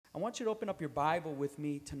I want you to open up your Bible with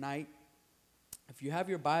me tonight. If you have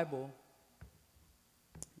your Bible,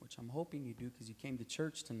 which I'm hoping you do because you came to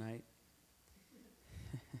church tonight.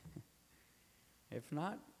 If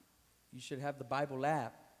not, you should have the Bible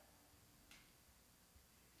app.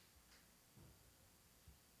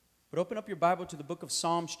 But open up your Bible to the book of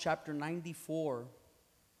Psalms chapter 94.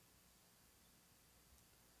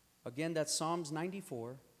 Again, that's Psalms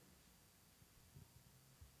 94.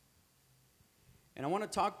 And I want to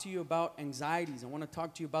talk to you about anxieties. I want to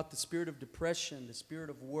talk to you about the spirit of depression, the spirit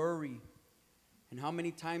of worry, and how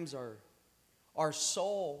many times our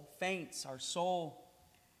soul faints, our soul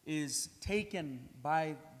is taken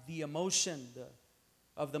by the emotion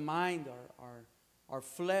of the mind. Our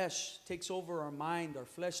flesh takes over our mind. Our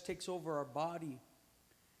flesh takes over our body.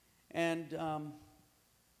 And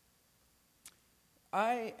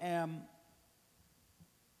I am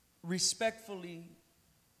respectfully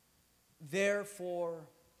there for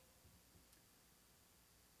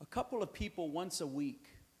a couple of people once a week.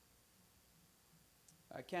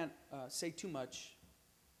 I can't say too much,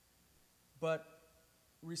 but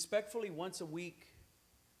respectfully once a week,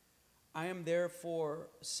 I am there for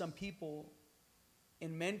some people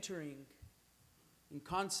in mentoring, in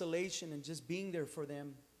consolation, and just being there for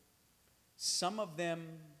them. Some of them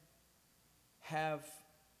have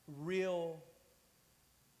real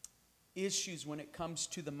issues when it comes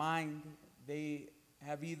to the mind. They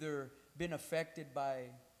have either been affected by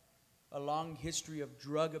a long history of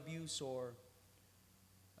drug abuse, or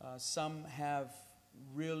some have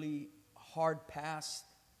really hard past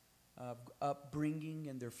upbringing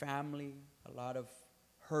in their family, a lot of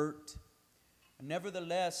hurt.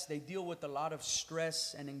 Nevertheless, they deal with a lot of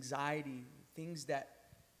stress and anxiety, things that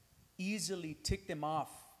easily tick them off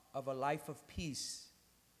of a life of peace.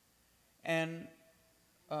 And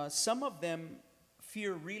some of them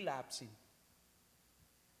fear relapsing.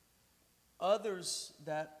 Others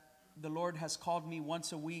that the Lord has called me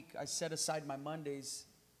once a week, I set aside my Mondays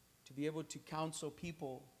to be able to counsel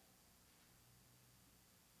people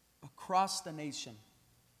across the nation.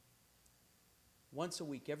 Once a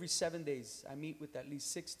week, every 7 days, I meet with at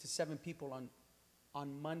least 6 to 7 people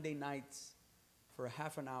on Monday nights for a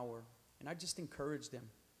half an hour. And I just encourage them.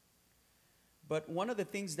 But one of the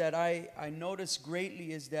things that I notice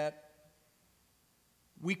greatly is that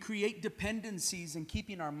we create dependencies in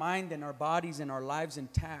keeping our mind and our bodies and our lives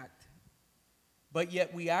intact. But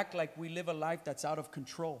yet we act like we live a life that's out of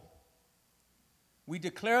control. We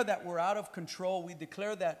declare that we're out of control. We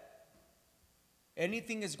declare that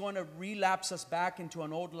anything is going to relapse us back into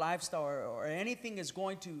an old lifestyle, or anything is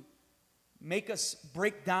going to make us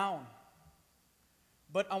break down.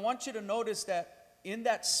 But I want you to notice that in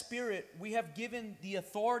that spirit, we have given the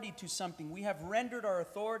authority to something. We have rendered our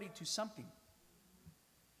authority to something.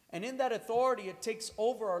 And in that authority, it takes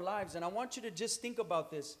over our lives. And I want you to just think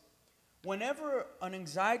about this. Whenever an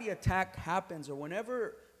anxiety attack happens, or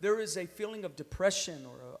whenever there is a feeling of depression,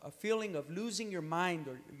 or a feeling of losing your mind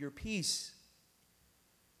or your peace,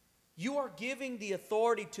 you are giving the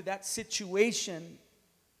authority to that situation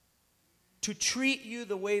to treat you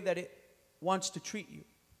the way that it wants to treat you.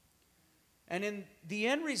 And in the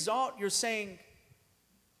end result, you're saying,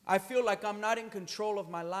 I feel like I'm not in control of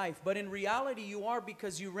my life. But in reality, you are,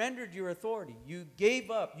 because you rendered your authority. You gave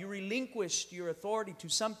up. You relinquished your authority to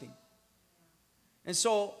something. And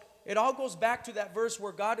so it all goes back to that verse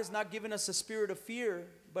where God has not given us a spirit of fear,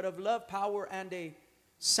 but of love, power, and a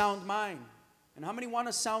sound mind. And how many want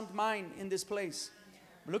a sound mind in this place?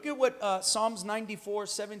 Look at what Psalms 94,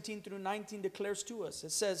 17 through 19 declares to us.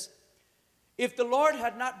 It says, if the Lord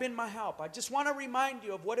had not been my help, I just want to remind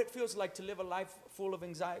you of what it feels like to live a life full of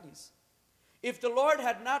anxieties. If the Lord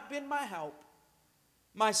had not been my help,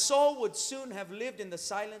 my soul would soon have lived in the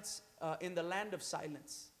silence, in the land of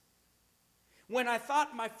silence. When I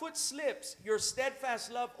thought my foot slips, your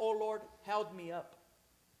steadfast love, O Lord, held me up.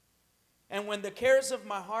 And when the cares of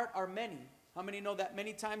my heart are many, how many know that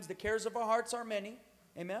many times the cares of our hearts are many?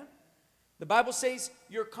 Amen? The Bible says,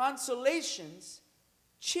 your consolations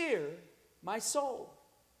cheer my soul.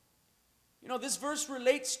 You know, this verse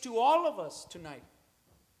relates to all of us tonight.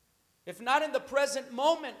 If not in the present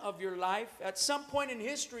moment of your life, at some point in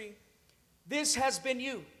history, this has been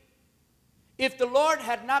you. If the Lord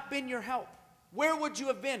had not been your help, where would you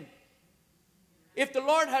have been? If the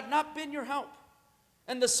Lord had not been your help.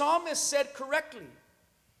 And the psalmist said correctly,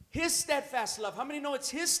 His steadfast love. How many know it's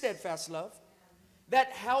His steadfast love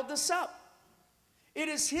that held us up? It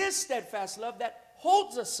is His steadfast love that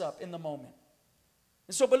holds us up in the moment.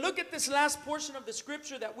 And so, but look at this last portion of the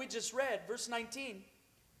scripture that we just read, verse 19.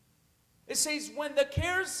 It says, when the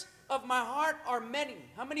cares of my heart are many.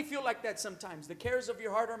 How many feel like that sometimes? The cares of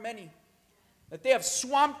your heart are many. That they have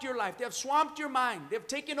swamped your life. They have swamped your mind. They have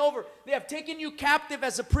taken over. They have taken you captive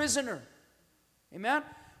as a prisoner. Amen?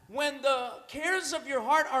 When the cares of your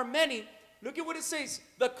heart are many, look at what it says.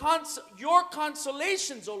 Your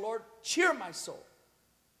consolations, O Lord, cheer my soul.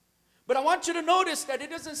 But I want you to notice that it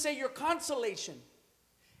doesn't say your consolation.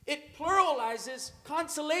 It pluralizes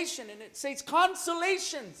consolation, and it says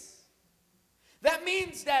consolations. That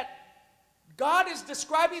means that God is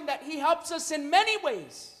describing that He helps us in many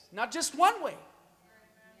ways, not just one way.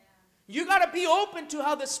 You got to be open to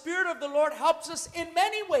how the Spirit of the Lord helps us in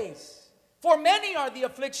many ways. For many are the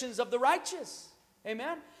afflictions of the righteous.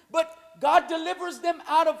 Amen. But God delivers them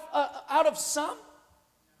out of some?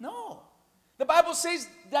 No. The Bible says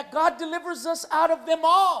that God delivers us out of them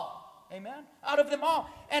all. Amen. Out of them all.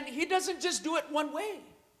 And He doesn't just do it one way.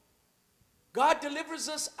 God delivers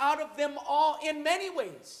us out of them all in many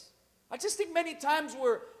ways. I just think many times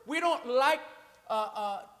we don't like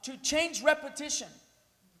to change repetition.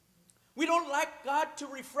 We don't like God to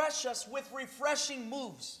refresh us with refreshing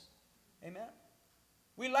moves. Amen.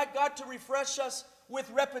 We like God to refresh us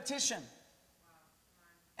with repetition.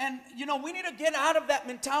 And you know, we need to get out of that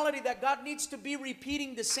mentality that God needs to be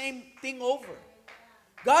repeating the same thing over.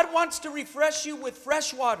 God wants to refresh you with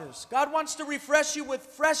fresh waters. God wants to refresh you with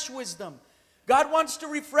fresh wisdom. God wants to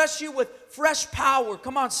refresh you with fresh power.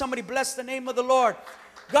 Come on, somebody bless the name of the Lord.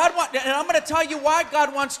 And I'm going to tell you why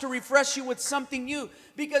God wants to refresh you with something new.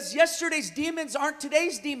 Because yesterday's demons aren't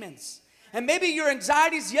today's demons. And maybe your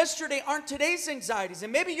anxieties yesterday aren't today's anxieties.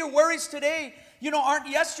 And maybe your worries today, aren't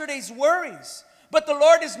yesterday's worries. But the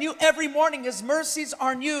Lord is new every morning. His mercies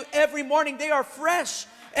are new every morning. They are fresh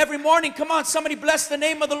every morning. Come on, somebody bless the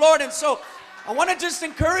name of the Lord. And so I want to just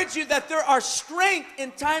encourage you that there are strength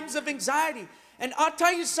in times of anxiety. And I'll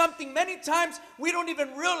tell you something, many times we don't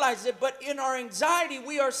even realize it, but in our anxiety,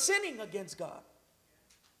 we are sinning against God.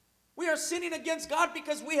 We are sinning against God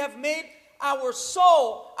because we have made our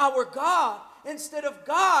soul our God instead of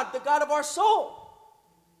God, the God of our soul.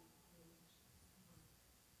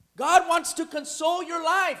 God wants to console your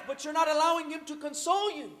life, but you're not allowing Him to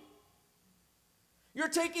console you. You're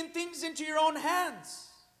taking things into your own hands.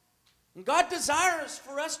 And God desires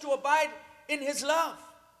for us to abide in His love.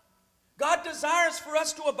 God desires for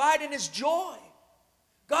us to abide in His joy.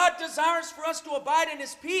 God desires for us to abide in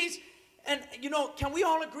His peace. And, can we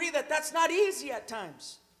all agree that that's not easy at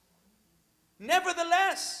times?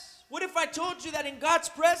 Nevertheless, what if I told you that in God's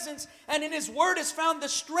presence and in His Word is found the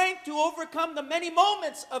strength to overcome the many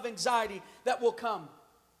moments of anxiety that will come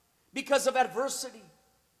because of adversity?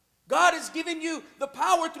 God has given you the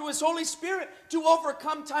power through His Holy Spirit to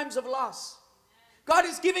overcome times of loss. God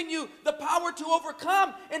has given you the power to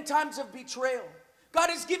overcome in times of betrayal. God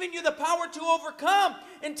has given you the power to overcome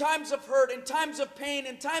in times of hurt, in times of pain,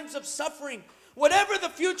 in times of suffering. Whatever the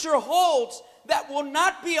future holds, that will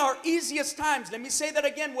not be our easiest times. Let me say that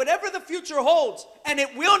again. Whatever the future holds, and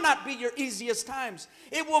it will not be your easiest times.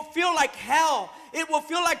 It will feel like hell. It will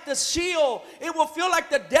feel like the Sheol. It will feel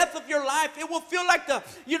like the death of your life. It will feel like the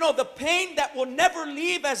pain that will never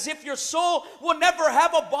leave, as if your soul will never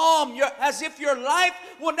have a balm, as if your life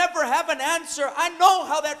will never have an answer. I know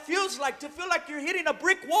how that feels like, to feel like you're hitting a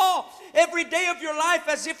brick wall every day of your life,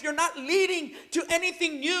 as if you're not leading to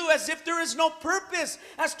anything new, as if there is no purpose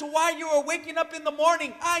as to why you are waking up in the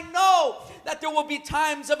morning. I know that there will be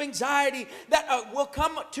times of anxiety that will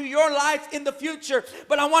come to your life in the future,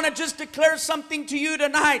 but I want to just declare something to you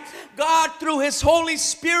tonight. God, through His Holy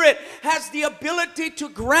Spirit, has the ability to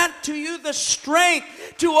grant to you the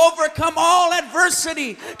strength to overcome all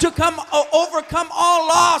adversity, to overcome all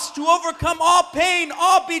loss, to overcome all pain,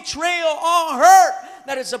 all betrayal, all hurt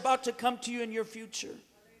that is about to come to you in your future.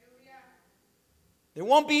 There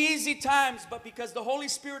won't be easy times, but because the Holy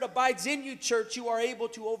Spirit abides in you, church, you are able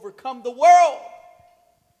to overcome the world.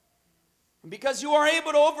 And because you are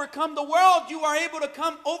able to overcome the world, you are able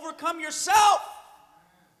to overcome yourself.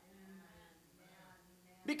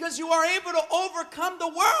 Because you are able to overcome the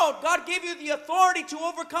world. God gave you the authority to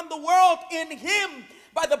overcome the world in Him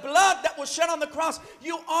by the blood that was shed on the cross.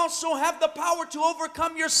 You also have the power to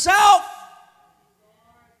overcome yourself.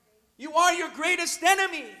 You are your greatest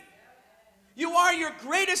enemy. You are your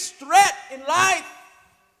greatest threat in life.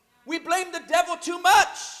 We blame the devil too much.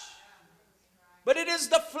 But it is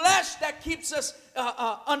the flesh that keeps us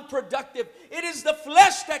unproductive. It is the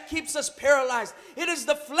flesh that keeps us paralyzed. It is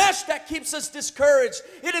the flesh that keeps us discouraged.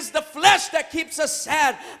 It is the flesh that keeps us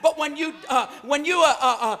sad. But when you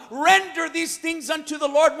render these things unto the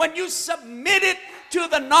Lord, when you submit it to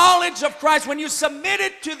the knowledge of Christ, when you submit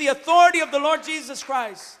it to the authority of the Lord Jesus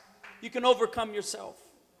Christ, you can overcome yourself.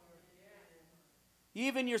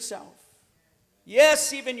 Even yourself.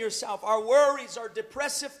 Yes, even yourself. Our worries, our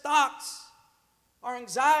depressive thoughts, our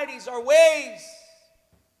anxieties, our ways,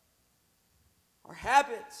 our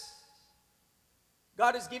habits.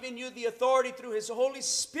 God has given you the authority through His Holy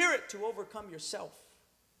Spirit to overcome yourself.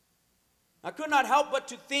 I could not help but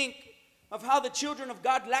to think of how the children of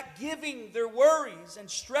God lack giving their worries and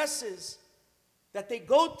stresses that they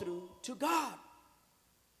go through to God,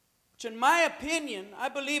 which in my opinion, I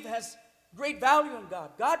believe has great value in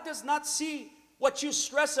God. God does not see what you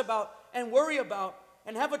stress about and worry about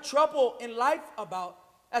and have a trouble in life about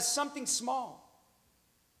as something small.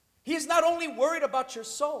 He is not only worried about your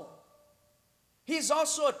soul, He is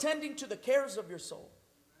also attending to the cares of your soul.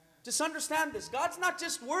 Just understand this. God's not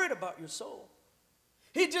just worried about your soul.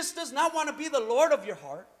 He just does not want to be the Lord of your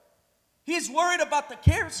heart. He's worried about the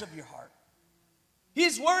cares of your heart.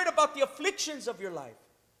 He's worried about the afflictions of your life.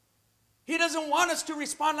 He doesn't want us to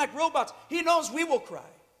respond like robots. He knows we will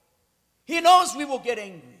cry. He knows we will get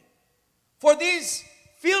angry. For these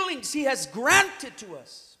feelings He has granted to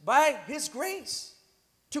us by His grace.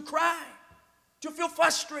 To cry, to feel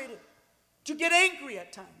frustrated, to get angry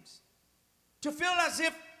at times, to feel as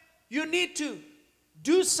if you need to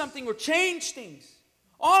do something or change things.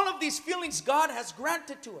 All of these feelings God has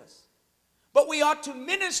granted to us. But we ought to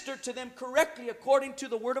minister to them correctly according to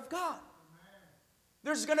the Word of God.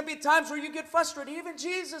 There's going to be times where you get frustrated. Even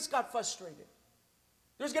Jesus got frustrated.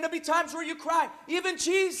 There's going to be times where you cry. Even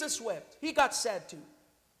Jesus wept. He got sad too.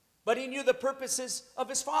 But He knew the purposes of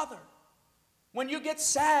His Father. When you get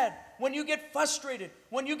sad, when you get frustrated,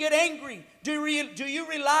 when you get angry, do you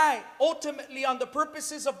rely ultimately on the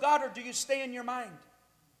purposes of God, or do you stay in your mind?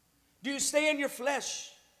 Do you stay in your flesh?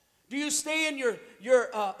 Do you stay in your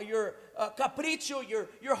capricho,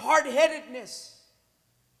 your hard-headedness?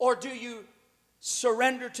 Or do you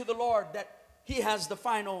surrender to the Lord that He has the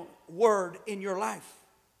final word in your life?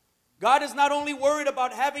 God is not only worried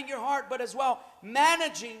about having your heart, but as well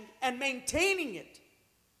managing and maintaining it.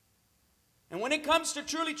 And when it comes to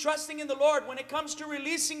truly trusting in the Lord, when it comes to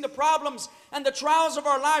releasing the problems and the trials of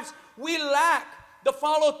our lives, we lack the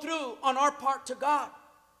follow-through on our part to God.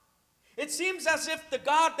 It seems as if the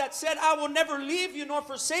God that said, I will never leave you nor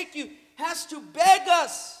forsake you, has to beg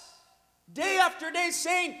us day after day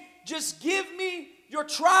saying, just give me your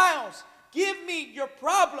trials, give me your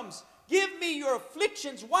problems, give me your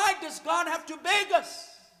afflictions. Why does God have to beg us?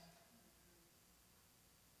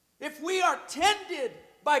 If we are tended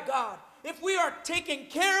by God, if we are taken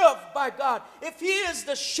care of by God, if He is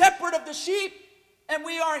the shepherd of the sheep and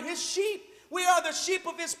we are His sheep, we are the sheep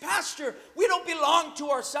of His pasture. We don't belong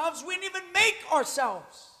to ourselves. We didn't even make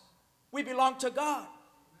ourselves. We belong to God.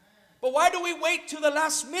 But why do we wait to the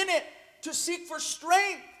last minute to seek for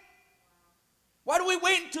strength? Why do we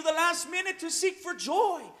wait until the last minute to seek for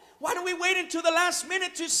joy? Why do we wait until the last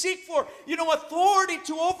minute to seek for, authority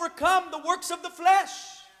to overcome the works of the flesh?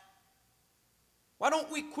 Why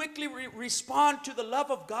don't we quickly respond to the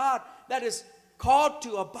love of God that is called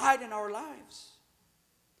to abide in our lives?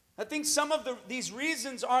 I think some of these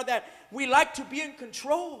reasons are that we like to be in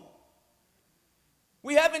control.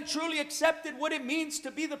 We haven't truly accepted what it means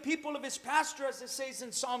to be the people of His pasture, as it says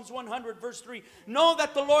in Psalms 100 verse 3. Know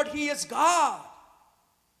that the Lord, He is God.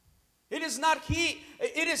 It is not He,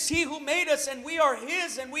 it is He who made us, and we are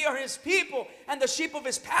His, and we are His people, and the sheep of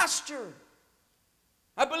His pasture.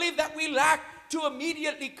 I believe that we lack to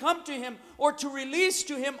immediately come to Him or to release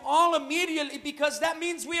to Him all immediately, because that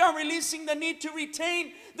means we are releasing the need to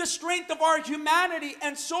retain the strength of our humanity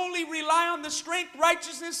and solely rely on the strength,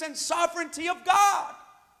 righteousness, and sovereignty of God.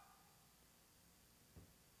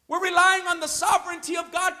 We're relying on the sovereignty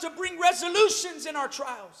of God to bring resolutions in our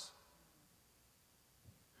trials.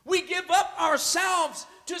 We give up ourselves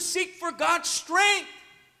to seek for God's strength.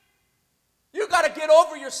 You got to get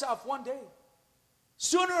over yourself one day.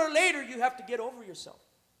 Sooner or later, you have to get over yourself.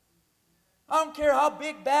 I don't care how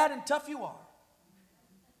big, bad, and tough you are.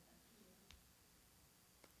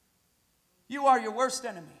 You are your worst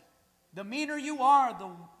enemy. The meaner you are,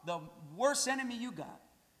 the worse enemy you got.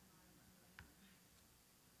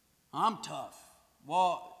 I'm tough.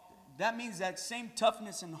 Well, that means that same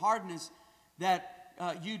toughness and hardness that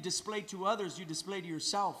you display to others, you display to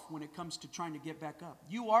yourself when it comes to trying to get back up.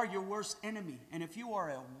 You are your worst enemy. And if you are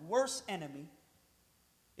a worse enemy,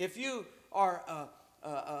 if you are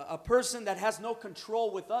a person that has no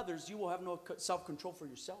control with others, you will have no self-control for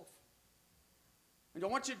yourself. And I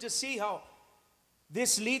want you to see how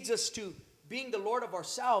this leads us to being the Lord of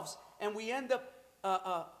ourselves, and we end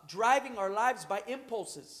up driving our lives by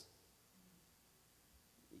impulses.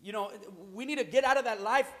 We need to get out of that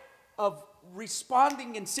life of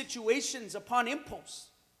responding in situations upon impulse.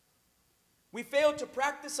 We fail to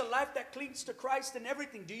practice a life that clings to Christ in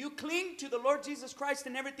everything. Do you cling to the Lord Jesus Christ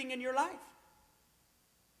in everything in your life?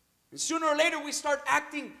 And sooner or later we start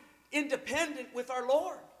acting independent with our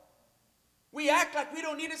Lord. We act like we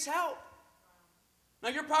don't need His help. Now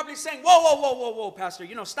you're probably saying, whoa, Pastor,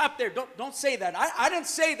 stop there. Don't say that. I didn't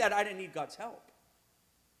say that I didn't need God's help.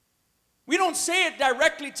 We don't say it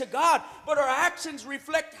directly to God, but our actions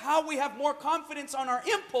reflect how we have more confidence on our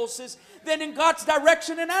impulses than in God's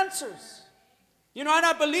direction and answers. And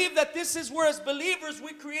I believe that this is where, as believers,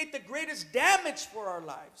 we create the greatest damage for our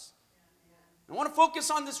lives. I want to focus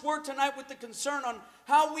on this word tonight with the concern on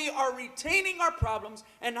how we are retaining our problems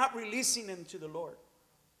and not releasing them to the Lord.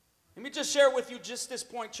 Let me just share with you just this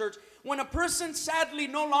point, church. When a person sadly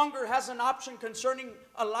no longer has an option concerning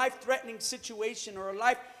a life-threatening situation or a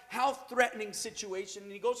life health-threatening situation,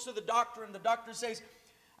 and he goes to the doctor, and the doctor says,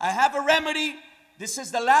 I have a remedy. This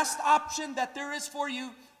is the last option that there is for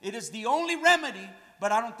you. It is the only remedy,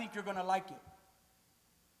 but I don't think you're going to like it.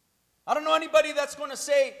 I don't know anybody that's going to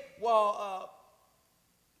say, well,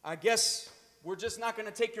 I guess we're just not going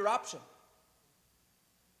to take your option.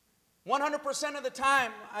 100% of the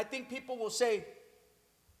time, I think people will say,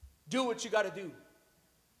 do what you got to do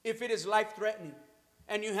if it is life-threatening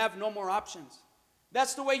and you have no more options.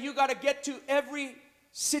 That's the way you got to get to every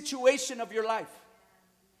situation of your life.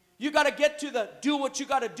 You got to get to the do what you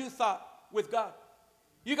got to do thought with God.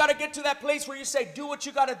 You got to get to that place where you say, do what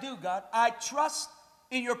you got to do, God. I trust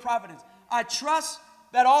in your providence. I trust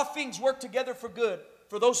that all things work together for good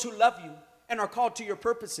for those who love you and are called to your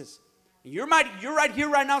purposes. You're right here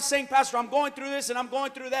right now saying, Pastor, I'm going through this and I'm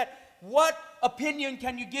going through that. What opinion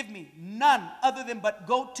can you give me? None other than but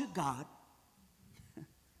go to God.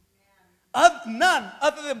 None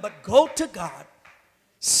other than but go to God.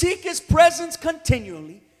 Seek His presence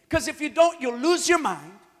continually, because if you don't, you'll lose your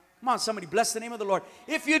mind. Come on, somebody bless the name of the Lord.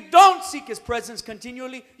 If you don't seek His presence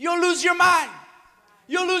continually, you'll lose your mind.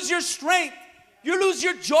 You'll lose your strength. You'll lose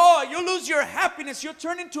your joy. You'll lose your happiness. You'll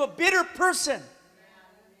turn into a bitter person.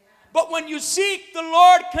 But when you seek the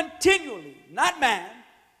Lord continually, not man,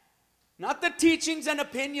 not the teachings and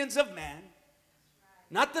opinions of man,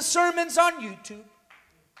 not the sermons on YouTube,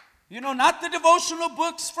 not the devotional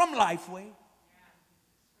books from Lifeway.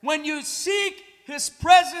 When you seek His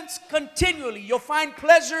presence continually, you'll find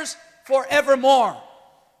pleasures forevermore.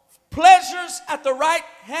 Pleasures at the right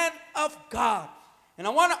hand of God. And I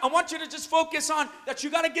want you to just focus on that. You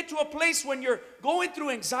got to get to a place when you're going through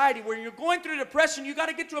anxiety, when you're going through depression, you got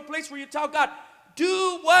to get to a place where you tell God,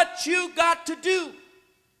 do what you got to do.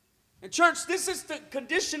 And church, this is the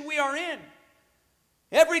condition we are in.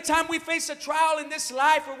 Every time we face a trial in this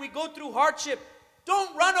life or we go through hardship,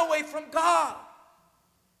 don't run away from God.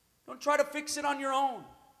 Don't try to fix it on your own.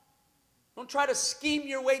 Don't try to scheme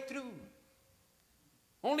your way through.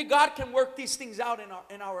 Only God can work these things out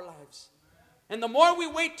in our lives. And the more we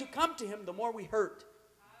wait to come to Him, the more we hurt.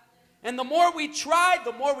 And the more we try,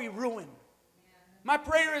 the more we ruin. My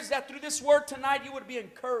prayer is that through this word tonight, you would be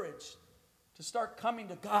encouraged to start coming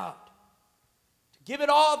to God. To give it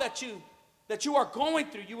all that you are going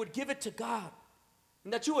through, you would give it to God.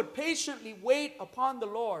 And that you would patiently wait upon the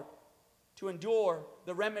Lord to endure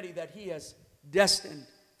the remedy that He has destined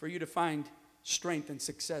for you to find strength and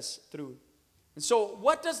success through. And so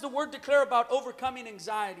what does the word declare about overcoming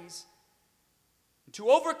anxieties? To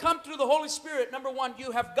overcome through the Holy Spirit, number one,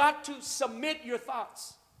 you have got to submit your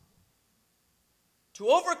thoughts. To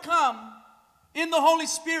overcome in the Holy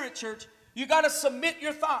Spirit, church, you got to submit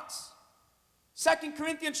your thoughts. 2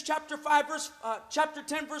 Corinthians chapter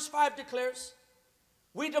 10, verse 5 declares,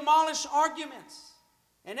 we demolish arguments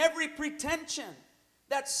and every pretension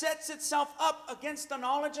that sets itself up against the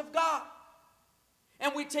knowledge of God.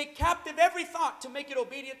 And we take captive every thought to make it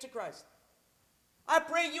obedient to Christ. I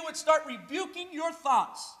pray you would start rebuking your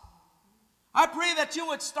thoughts. I pray that you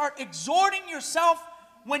would start exhorting yourself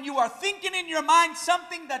when you are thinking in your mind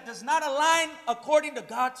something that does not align according to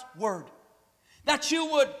God's word. That you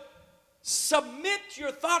would submit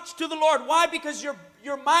your thoughts to the Lord. Why? Because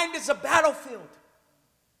your mind is a battlefield.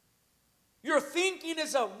 Your thinking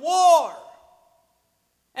is a war.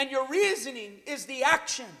 And your reasoning is the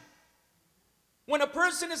action. When a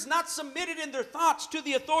person is not submitted in their thoughts to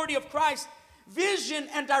the authority of Christ, vision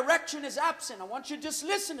and direction is absent. I want you to just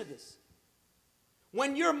listen to this.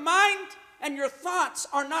 When your mind and your thoughts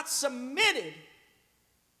are not submitted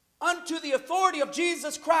unto the authority of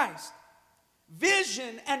Jesus Christ,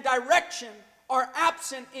 vision and direction are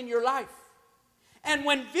absent in your life. And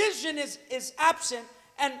when vision is absent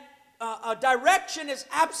and direction is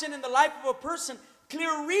absent in the life of a person,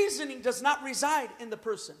 clear reasoning does not reside in the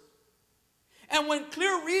person. And when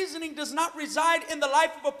clear reasoning does not reside in the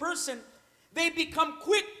life of a person, They become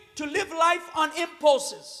quick to live life on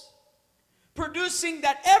impulses, producing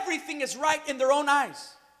that everything is right in their own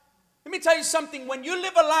eyes. Let me tell you something. When you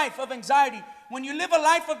live a life of anxiety, when you live a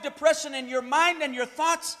life of depression, and your mind and your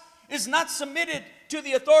thoughts is not submitted to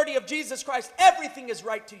the authority of Jesus Christ, everything is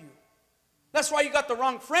right to you. That's why you got the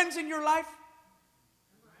wrong friends in your life.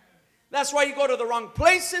 That's why you go to the wrong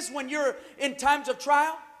places when you're in times of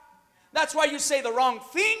trial. That's why you say the wrong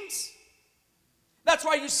things. That's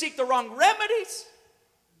why you seek the wrong remedies.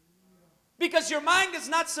 Because your mind is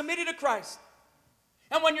not submitted to Christ.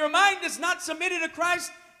 And when your mind is not submitted to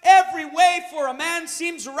Christ, every way for a man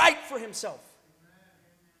seems right for himself.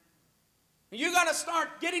 And you got to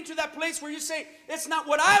start getting to that place where you say, it's not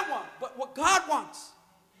what I want, but what God wants.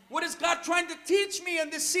 What is God trying to teach me in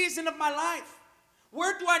this season of my life?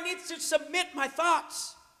 Where do I need to submit my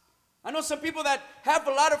thoughts? I know some people that have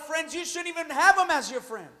a lot of friends, you shouldn't even have them as your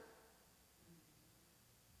friend.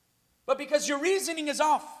 But because your reasoning is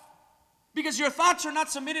off, because your thoughts are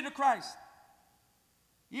not submitted to Christ,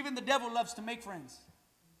 even the devil loves to make friends.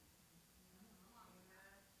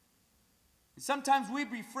 And sometimes we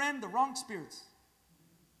befriend the wrong spirits.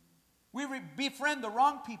 We befriend the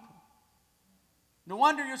wrong people. No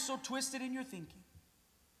wonder you're so twisted in your thinking,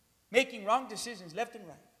 making wrong decisions left and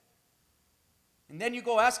right. And then you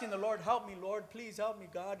go asking the Lord, help me, Lord, please help me,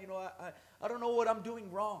 God. I don't know what I'm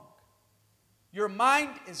doing wrong. Your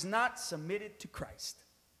mind is not submitted to Christ.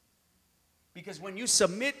 Because when you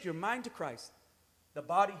submit your mind to Christ, the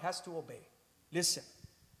body has to obey. Listen,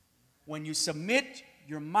 when you submit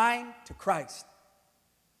your mind to Christ,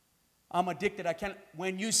 I'm addicted, I can't.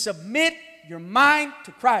 When you submit your mind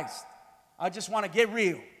to Christ, I just want to get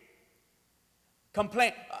real.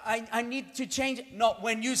 Complain, I need to change it. No,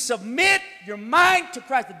 when you submit your mind to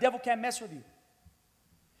Christ, the devil can't mess with you.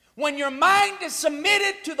 When your mind is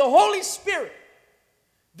submitted to the Holy Spirit,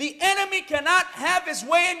 the enemy cannot have his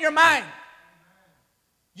way in your mind.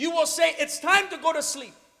 You will say, it's time to go to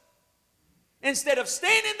sleep, instead of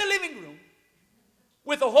staying in the living room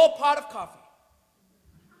with a whole pot of coffee.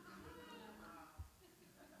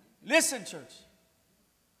 Listen, church.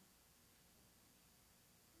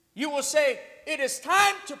 You will say, it is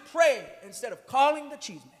time to pray instead of calling the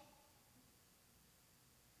cheese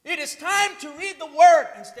man. It is time to read the Word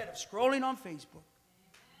instead of scrolling on Facebook.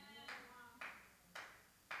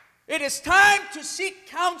 It is time to seek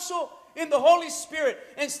counsel in the Holy Spirit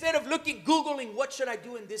instead of Googling, what should I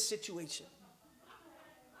do in this situation?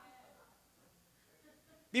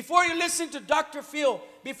 Before you listen to Dr. Phil,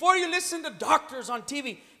 before you listen to doctors on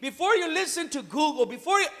TV, before you listen to Google,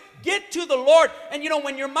 before you get to the Lord, and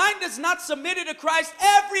when your mind is not submitted to Christ,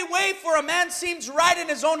 every way for a man seems right in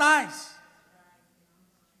his own eyes.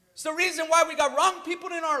 It's the reason why we got wrong people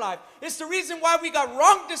in our life. It's the reason why we got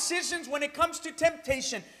wrong decisions when it comes to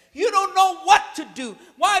temptation. You don't know what to do.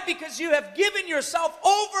 Why? Because you have given yourself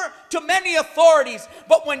over to many authorities.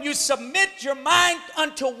 But when you submit your mind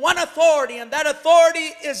unto one authority, and that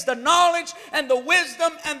authority is the knowledge and the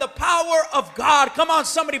wisdom and the power of God. Come on,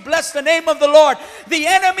 somebody bless the name of the Lord. The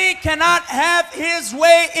enemy cannot have his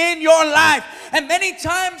way in your life. And many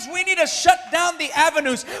times we need to shut down the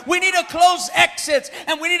avenues. We need to close exits.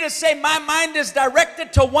 And we need to say, my mind is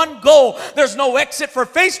directed to one goal. There's no exit for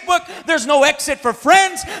Facebook. There's no exit for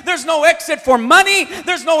friends. There's no exit for money.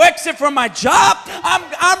 There's no exit for my job.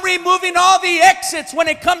 I'm removing all the exits when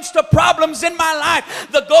it comes to problems in my life.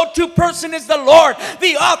 The go-to person is the Lord,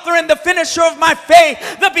 the author and the finisher of my faith,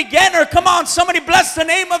 the beginner. Come on, somebody bless the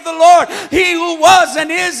name of the Lord. He who was and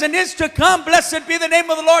is to come. Blessed be the name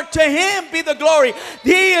of the Lord. To him be the glory.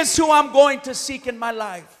 He is who I'm going to seek in my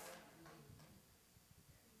life.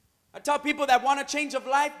 I tell people that want a change of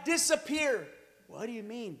life, disappear. What do you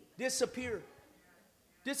mean? Disappear.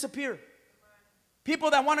 Disappear.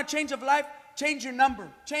 People that want a change of life, change your number.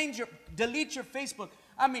 Delete your Facebook.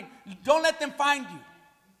 Don't let them find you.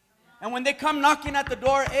 And when they come knocking at the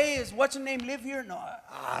door, hey, is what's your name live here? No,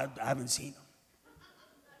 I haven't seen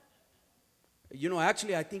him.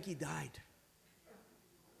 Actually, I think he died.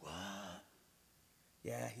 What?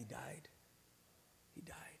 Yeah, he died. He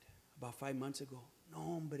died about 5 months ago. No,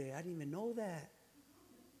 hombre, I didn't even know that.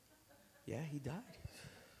 Yeah, he died.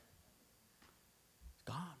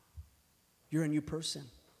 Gone. You're a new person.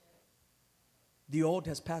 The old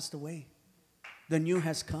has passed away. The new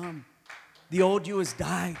has come. The old you has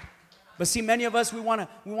died. But see, many of us, we want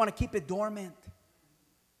to keep it dormant.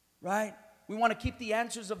 Right? We want to keep the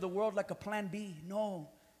answers of the world like a plan B. No,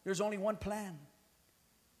 there's only one plan.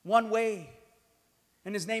 One way.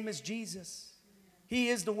 And his name is Jesus. He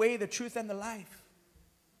is the way, the truth, and the life.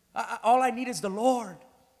 All I need is the Lord.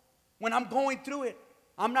 When I'm going through it,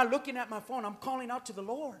 I'm not looking at my phone. I'm calling out to the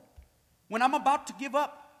Lord. When I'm about to give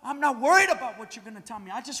up, I'm not worried about what you're going to tell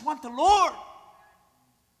me. I just want the Lord.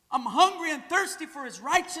 I'm hungry and thirsty for His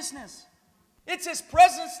righteousness. It's His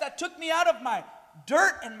presence that took me out of my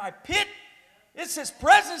dirt and my pit. It's His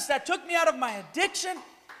presence that took me out of my addiction.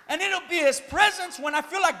 And it'll be His presence when I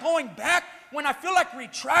feel like going back, when I feel like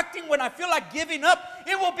retracting, when I feel like giving up.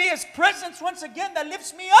 It will be His presence once again that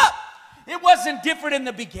lifts me up. It wasn't different in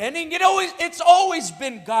the beginning. It's always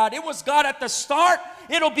been God. It was God at the start.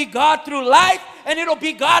 It'll be God through life, and it'll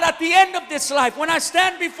be God at the end of this life. When I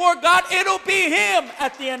stand before God, it'll be Him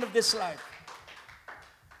at the end of this life.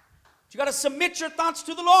 You got to submit your thoughts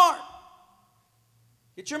to the Lord.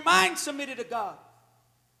 Get your mind submitted to God.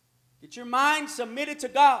 Get your mind submitted to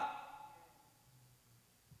God.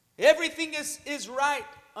 Everything is right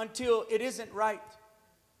until it isn't right.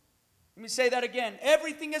 Let me say that again.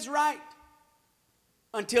 Everything is right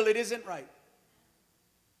until it isn't right.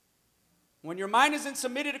 When your mind isn't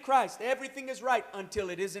submitted to Christ, everything is right until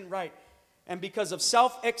it isn't right. And because of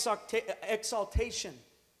self-exaltation,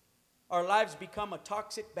 our lives become a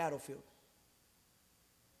toxic battlefield.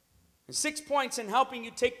 And 6 points in helping you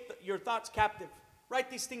take your thoughts captive. Write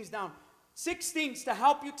these things down. 6 things to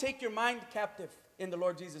help you take your mind captive in the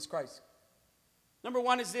Lord Jesus Christ. Number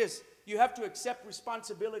 1 is this. You have to accept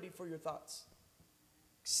responsibility for your thoughts.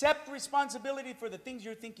 Accept responsibility for the things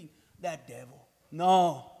you're thinking. That devil.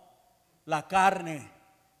 No. La carne.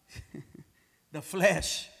 The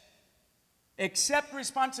flesh. Accept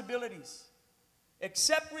responsibilities.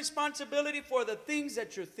 Accept responsibility for the things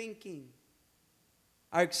that you're thinking.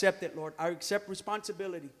 I accept it, Lord. I accept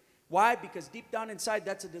responsibility. Why? Because deep down inside,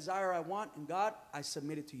 that's a desire I want. And God, I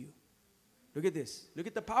submit it to you. Look at this. Look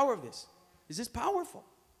at the power of this. Is this powerful?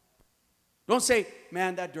 Don't say,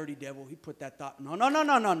 man, that dirty devil, he put that thought. No.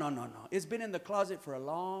 It's been in the closet for a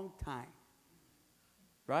long time.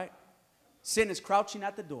 Right? Sin is crouching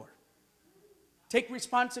at the door. Take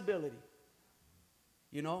responsibility.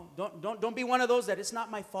 You know, don't be one of those that it's not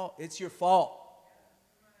my fault. It's your fault.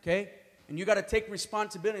 Okay? And you got to take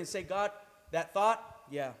responsibility and say, God, that thought,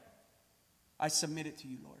 yeah, I submit it to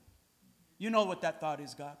you, Lord. You know what that thought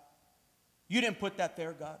is, God. You didn't put that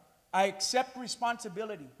there, God. I accept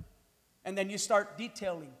responsibility. And then you start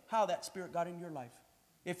detailing how that spirit got in your life.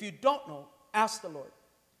 If you don't know, ask the Lord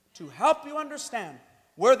to help you understand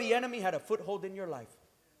where the enemy had a foothold in your life.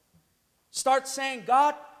 Start saying,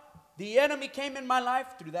 God, the enemy came in my life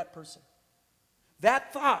through that person.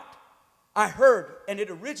 That thought I heard, and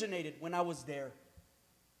it originated when I was there.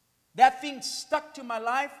 That thing stuck to my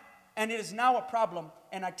life, and it is now a problem,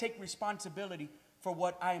 and I take responsibility for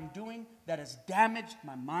what I am doing that has damaged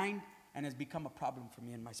my mind and has become a problem for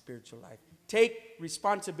me in my spiritual life. Take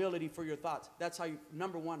responsibility for your thoughts. That's how you,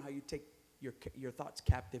 number 1, how you take your thoughts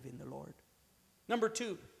captive in the Lord. Number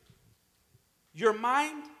 2, your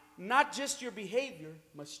mind, not just your behavior,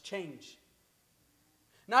 must change.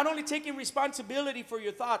 Not only taking responsibility for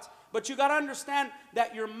your thoughts, but you got to understand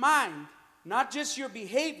that your mind, not just your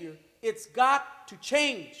behavior, it's got to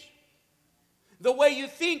change. The way you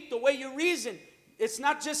think, the way you reason, it's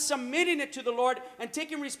not just submitting it to the Lord and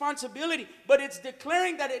taking responsibility, but it's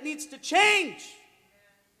declaring that it needs to change.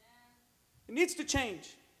 It needs to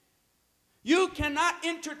change. You cannot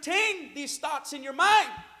entertain these thoughts in your mind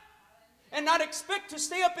and not expect to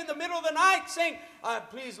stay up in the middle of the night saying,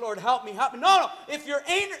 please, Lord, help me, help me. No. If you're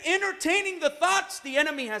entertaining the thoughts, the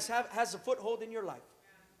enemy has a foothold in your life.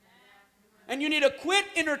 And you need to quit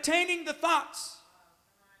entertaining the thoughts.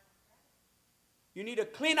 You need to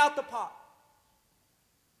clean out the pot.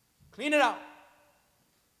 Clean it out.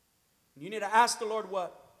 You need to ask the Lord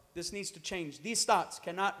what? This needs to change. These thoughts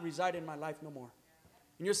cannot reside in my life no more.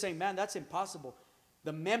 And you're saying, man, that's impossible.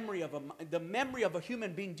 The memory of a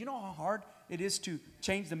human being. Do you know how hard it is to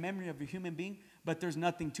change the memory of a human being? But there's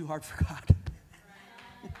nothing too hard for God.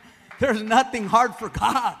 There's nothing hard for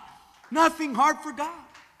God. Nothing hard for God.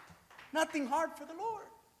 Nothing hard for the Lord.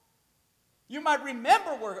 You might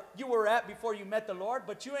remember where you were at before you met the Lord,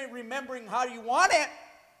 but you ain't remembering how you want it.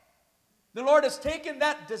 The Lord has taken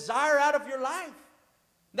that desire out of your life.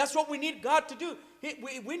 That's what we need God to do.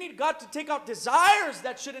 We need God to take out desires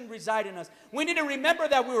that shouldn't reside in us. We need to remember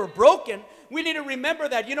that we were broken. We need to remember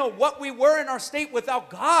that, what we were in our state without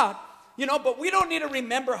God. But we don't need to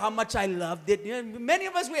remember how much I loved it. Many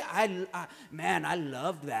of us, I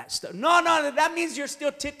loved that stuff. No, that means you're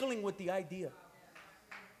still tickling with the idea.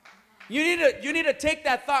 You need to take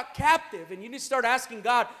that thought captive, and you need to start asking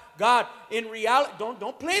God, in reality,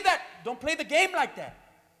 don't play that. Don't play the game like that.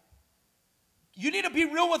 You need to be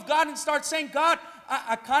real with God and start saying, God,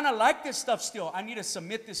 I kind of like this stuff still. I need to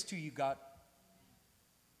submit this to you, God.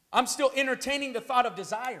 I'm still entertaining the thought of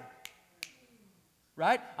desire.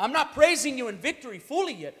 right? I'm not praising you in victory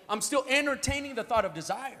fully yet. I'm still entertaining the thought of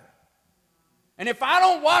desire. And if I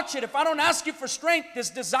don't watch it, if I don't ask you for strength, this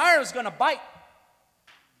desire is going to bite.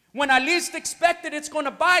 When I least expect it, it's going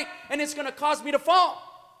to bite and it's going to cause me to fall.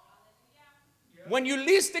 When you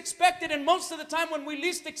least expect it, and most of the time when we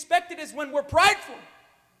least expect it is when we're prideful.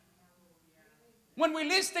 When we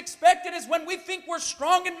least expect it is when we think we're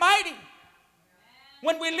strong and mighty.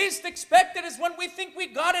 When we least expect it is when we think we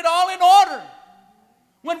got it all in order.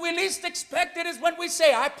 When we least expect it is when we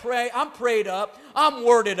say, I pray, I'm prayed up, I'm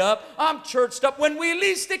worded up, I'm churched up. When we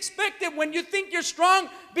least expect it, when you think you're strong,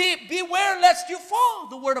 beware lest you fall,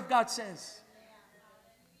 the Word of God says.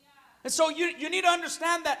 And so you need to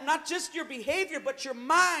understand that not just your behavior, but your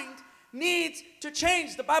mind needs to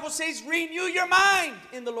change. The Bible says, renew your mind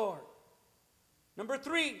in the Lord. Number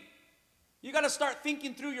 3, you got to start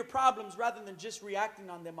thinking through your problems rather than just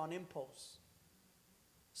reacting on them on impulse.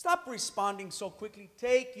 Stop responding so quickly.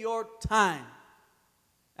 Take your time.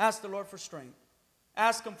 Ask the Lord for strength.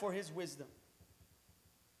 Ask Him for His wisdom.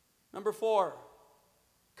 Number 4,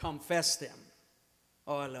 confess them.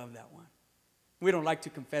 Oh, I love that one. We don't like to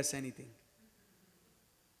confess anything.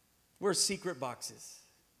 We're secret boxes.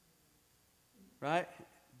 Right?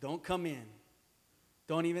 Don't come in.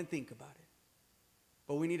 Don't even think about it.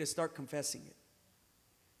 But we need to start confessing it.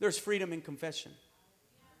 There's freedom in confession.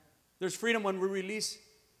 There's freedom when we release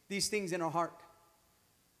these things in our heart.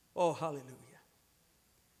 Oh, hallelujah.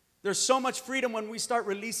 There's so much freedom when we start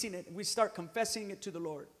releasing it and we start confessing it to the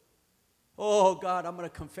Lord. Oh, God, I'm going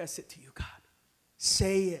to confess it to you, God.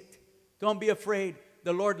 Say it. Don't be afraid.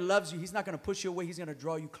 The Lord loves you. He's not going to push you away. He's going to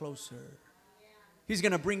draw you closer. He's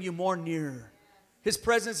going to bring you more near. His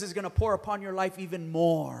presence is going to pour upon your life even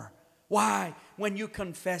more. Why? When you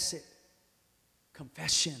confess it.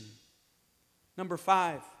 Confession. Number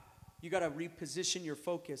 5, you got to reposition your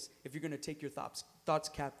focus if you're going to take your thoughts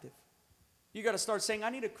captive. You got to start saying,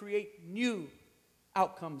 I need to create new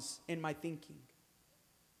outcomes in my thinking.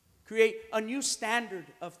 Create a new standard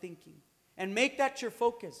of thinking. And make that your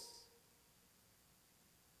focus.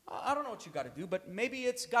 I don't know what you got to do, but maybe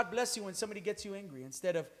it's God bless you when somebody gets you angry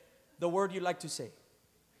instead of the word you like to say.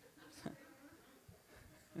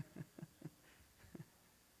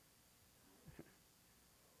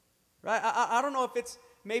 Right? I don't know if it's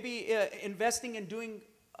maybe investing in doing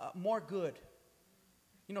more good.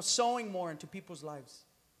 You know, sowing more into people's lives.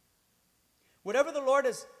 Whatever the Lord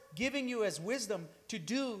is giving you as wisdom to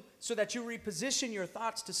do so that you reposition your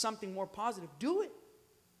thoughts to something more positive, do it.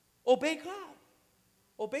 Obey God.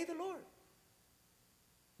 Obey the Lord.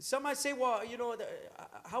 Some might say, well, you know,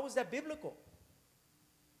 how is that biblical?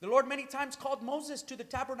 The Lord many times called Moses to the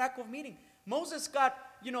tabernacle of meeting. Moses got,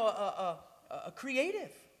 you know, a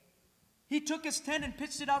creative. He took his tent and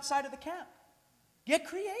pitched it outside of the camp. Get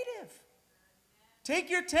creative. Take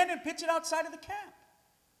your tent and pitch it outside of the camp.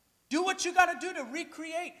 Do what you got to do to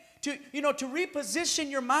recreate, to reposition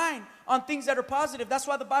your mind on things that are positive. That's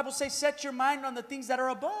why the Bible says, set your mind on the things that are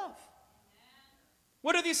above.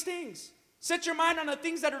 What are these things? Set your mind on the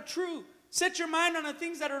things that are true. Set your mind on the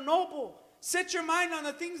things that are noble. Set your mind on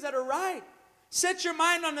the things that are right. Set your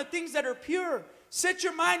mind on the things that are pure. Set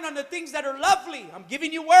your mind on the things that are lovely. I'm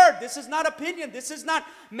giving you word. This is not opinion. This is not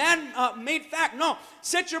man-made fact. No.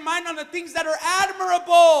 Set your mind on the things that are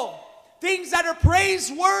admirable. Things that are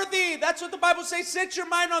praiseworthy. That's what the Bible says. Set your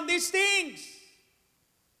mind on these things.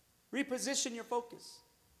 Reposition your focus.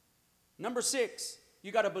 Number 6,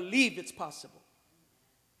 you got to believe it's possible.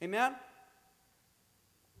 Amen?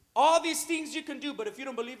 All these things you can do, but if you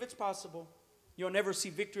don't believe it's possible, you'll never see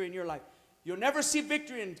victory in your life. You'll never see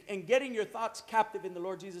victory in getting your thoughts captive in the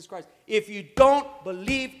Lord Jesus Christ if you don't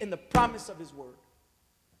believe in the promise of His word.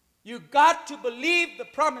 You got to believe the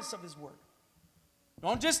promise of His word.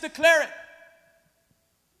 Don't just declare it.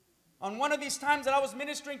 On one of these times that I was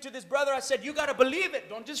ministering to this brother, I said, you got to believe it.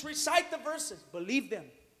 Don't just recite the verses. Believe them.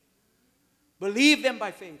 Believe them by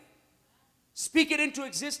faith. Speak it into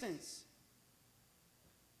existence.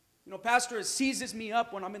 You know, pastor seizes me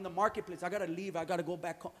up when I'm in the marketplace. I got to leave. I got to go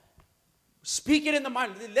back home. Speak it in the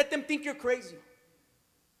mind. Let them think you're crazy.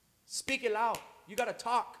 Speak it loud. You got to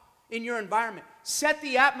talk in your environment. Set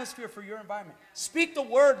the atmosphere for your environment. Speak the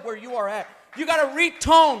word where you are at. You got to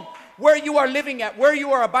retone where you are living at, where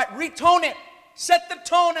you are about. Retone it. Set the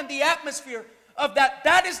tone and the atmosphere of that.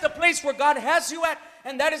 That is the place where God has you at.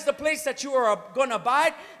 And that is the place that you are going to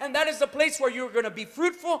abide. And that is the place where you're going to be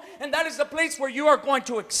fruitful. And that is the place where you are going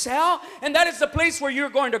to excel. And that is the place where you're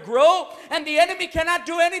going to grow. And the enemy cannot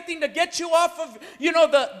do anything to get you off of, you know,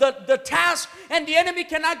 the task. And the enemy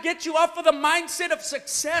cannot get you off of the mindset of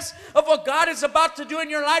success of what God is about to do in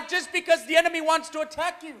your life just because the enemy wants to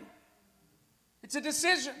attack you. It's a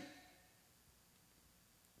decision.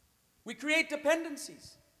 We create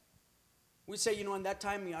dependencies. We say, you know, in that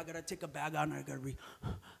time, I got to take a bag out and I got to read.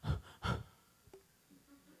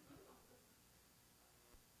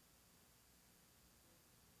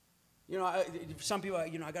 You know, some people,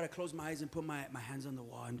 you know, I got to close my eyes and put my hands on the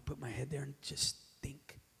wall and put my head there and just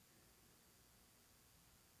think.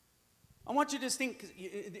 I want you to just think,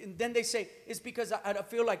 and then they say, it's because I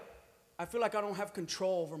feel like I don't have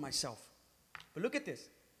control over myself. But look at this.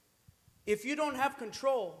 If you don't have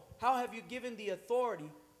control, how have you given the authority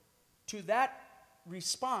to that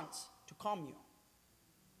response to calm you?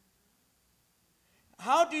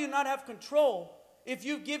 How do you not have control if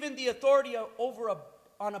you've given the authority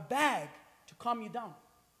on a bag to calm you down?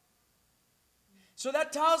 So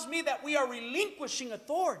that tells me that we are relinquishing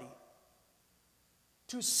authority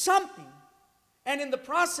to something, and in the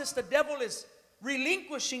process the devil is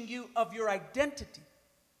relinquishing you of your identity.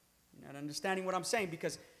 You're not understanding what I'm saying,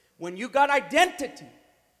 because when you got identity,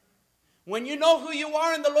 when you know who you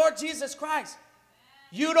are in the Lord Jesus Christ,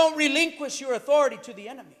 you don't relinquish your authority to the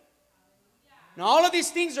enemy. Now, all of these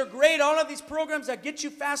things are great. All of these programs that get you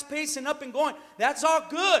fast-paced and up and going, that's all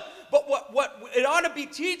good. But what it ought to be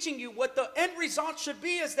teaching you, what the end result should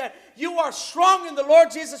be, is that you are strong in the Lord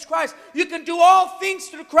Jesus Christ. You can do all things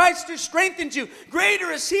through Christ who strengthens you. Greater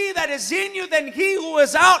is He that is in you than he who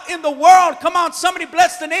is out in the world. Come on, somebody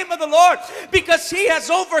bless the name of the Lord. Because He has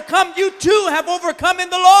overcome. You too have overcome in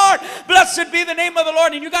the Lord. Blessed be the name of the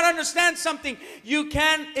Lord. And you got to understand something.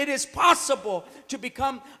 It is possible to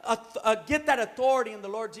become, get that authority in the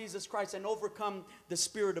Lord Jesus Christ and overcome the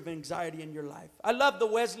spirit of anxiety in your life. I love the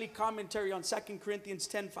Wesley commentary on 2 Corinthians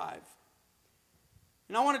 10:5.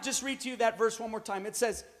 And I want to just read to you that verse one more time. It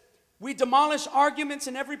says, we demolish arguments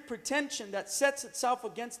and every pretension that sets itself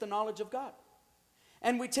against the knowledge of God.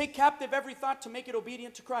 And we take captive every thought to make it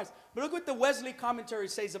obedient to Christ. But look what the Wesley commentary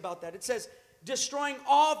says about that. It says, destroying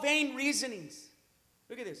all vain reasonings.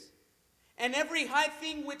 Look at this. And every high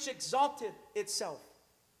thing which exalted itself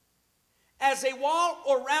as a wall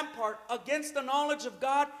or rampart against the knowledge of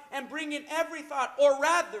God, and bringing every thought, or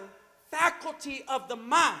rather faculty of the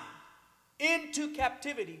mind, into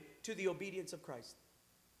captivity to the obedience of Christ.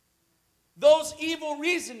 Those evil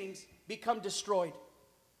reasonings become destroyed.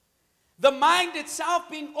 The mind itself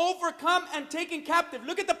being overcome and taken captive.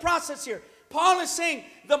 Look at the process here. Paul is saying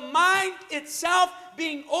the mind itself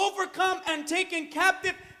being overcome and taken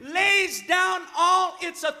captive lays down all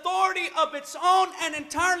its authority of its own and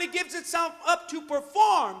entirely gives itself up to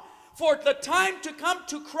perform for the time to come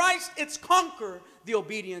to Christ its conqueror, the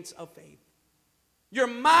obedience of faith. Your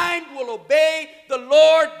mind will obey the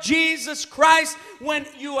Lord Jesus Christ when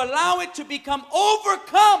you allow it to become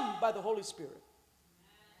overcome by the Holy Spirit.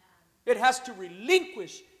 It has to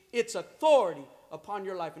relinquish its authority upon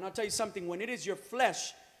your life. And I'll tell you something, when it is your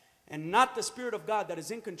flesh and not the Spirit of God that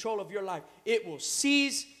is in control of your life, it will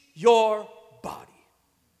seize your body.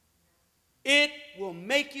 It will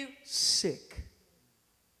make you sick.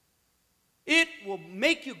 It will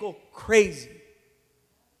make you go crazy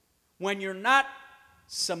when you're not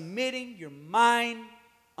submitting your mind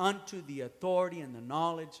unto the authority and the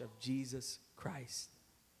knowledge of Jesus Christ.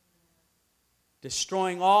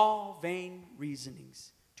 Destroying all vain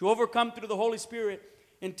reasonings. To overcome through the Holy Spirit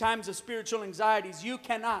in times of spiritual anxieties, you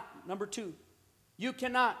cannot, number 2, you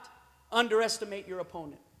cannot underestimate your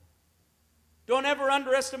opponent. Don't ever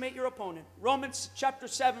underestimate your opponent. Romans chapter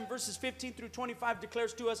 7 verses 15 through 25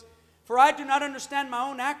 declares to us, for I do not understand my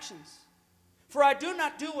own actions. For I do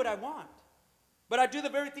not do what I want, but I do the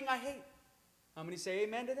very thing I hate. How many say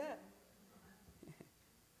amen to that?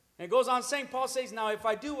 And it goes on saying, Paul says, now if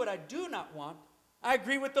I do what I do not want, I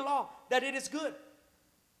agree with the law, that it is good.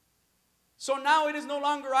 So now it is no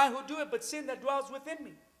longer I who do it, but sin that dwells within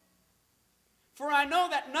me. For I know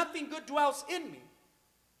that nothing good dwells in me,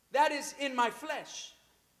 that is in my flesh.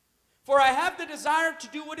 For I have the desire to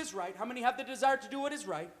do what is right. How many have the desire to do what is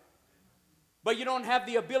right? But you don't have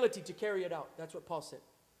the ability to carry it out. That's what Paul said.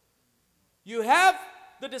 You have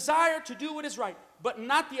the desire to do what is right, but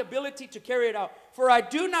not the ability to carry it out. For I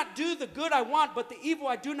do not do the good I want, but the evil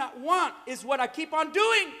I do not want is what I keep on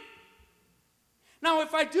doing. Now,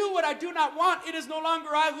 if I do what I do not want, it is no longer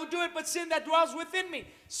I who do it, but sin that dwells within me.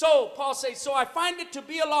 So, Paul says, so I find it to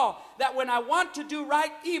be a law that when I want to do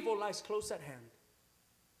right, evil lies close at hand.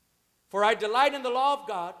 For I delight in the law of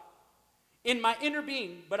God in my inner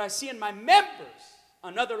being, but I see in my members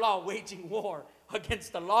another law waging war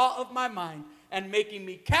against the law of my mind and making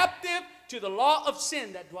me captive to the law of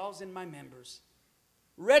sin that dwells in my members.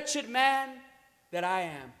 Wretched man that I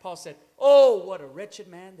am. Paul said, oh, what a wretched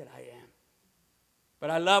man that I am. But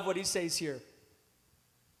I love what he says here.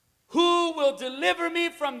 Who who will deliver me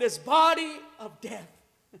from this body of death?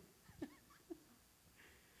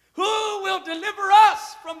 Who will deliver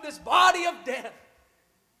us from this body of death?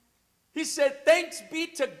 He said, thanks be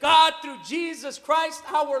to God through Jesus Christ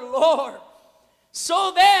our Lord.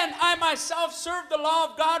 So then I myself serve the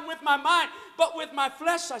law of God with my mind, but with my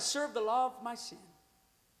flesh I serve the law of my sin.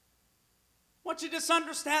 I want you to just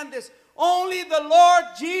understand this. Only the Lord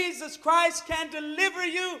Jesus Christ can deliver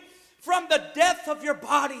you from the death of your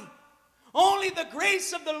body. Only the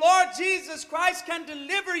grace of the Lord Jesus Christ can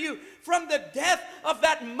deliver you from the death of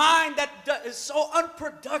that mind that is so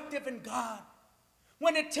unproductive in God.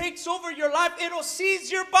 When it takes over your life, it'll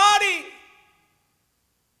seize your body.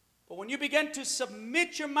 But when you begin to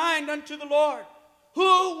submit your mind unto the Lord,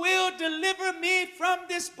 who will deliver me from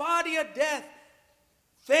this body of death?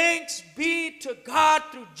 Thanks be to God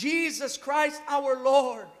through Jesus Christ our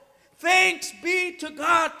Lord. Thanks be to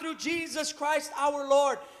God through Jesus Christ our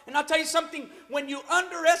Lord. And I'll tell you something, when you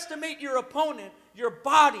underestimate your opponent, your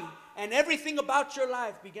body and everything about your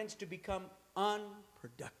life begins to become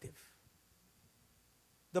unproductive.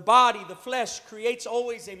 The body, the flesh, creates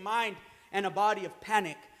always a mind and a body of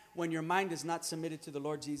panic when your mind is not submitted to the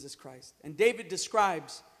Lord Jesus Christ. And David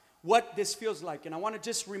describes what this feels like. And I want to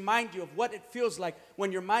just remind you of what it feels like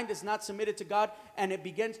when your mind is not submitted to God and it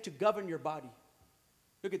begins to govern your body.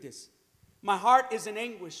 Look at this. My heart is in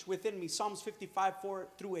anguish within me. Psalms 55,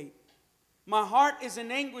 4-8. My heart is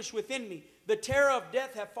in anguish within me. The terror of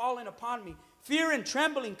death have fallen upon me. Fear and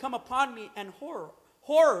trembling come upon me, and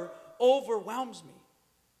horror overwhelms me.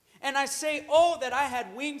 And I say, oh, that I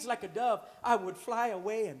had wings like a dove. I would fly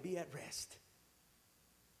away and be at rest.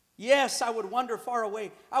 Yes, I would wander far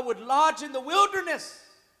away. I would lodge in the wilderness.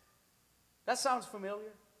 That sounds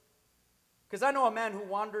familiar. Because I know a man who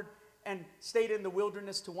wandered and stayed in the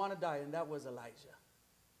wilderness to want to die, and that was Elijah.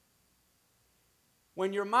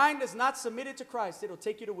 When your mind is not submitted to Christ, it'll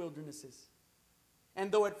take you to wildernesses.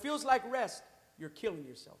 And though it feels like rest, you're killing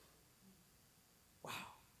yourself. Wow.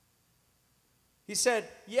 He said,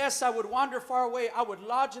 yes, I would wander far away. I would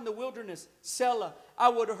lodge in the wilderness, Selah. I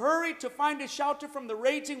would hurry to find a shelter from the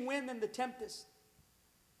raging wind and the tempest.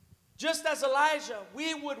 Just as Elijah,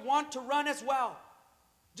 we would want to run as well.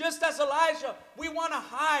 Just as Elijah, we want to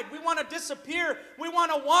hide. We want to disappear. We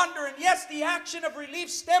want to wander. And yes, the action of relief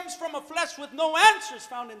stems from a flesh with no answers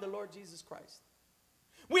found in the Lord Jesus Christ.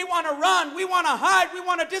 We want to run. We want to hide. We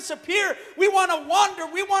want to disappear. We want to wander.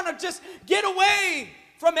 We want to just get away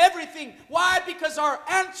from everything. Why? Because our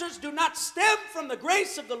answers do not stem from the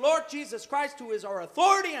grace of the Lord Jesus Christ, who is our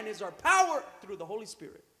authority and is our power through the Holy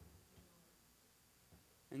Spirit.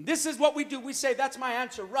 And this is what we do. We say, that's my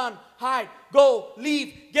answer. Run, hide, go,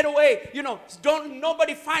 leave, get away. Don't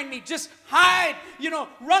nobody find me. Just hide,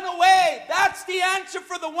 run away. That's the answer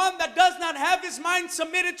for the one that does not have his mind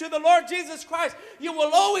submitted to the Lord Jesus Christ. You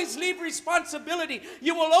will always leave responsibility.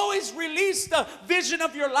 You will always release the vision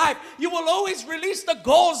of your life. You will always release the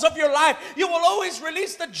goals of your life. You will always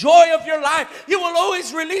release the joy of your life. You will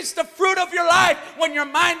always release the fruit of your life when your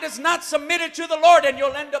mind is not submitted to the Lord, and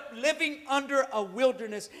you'll end up living under a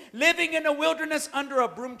wilderness. Living in a wilderness under a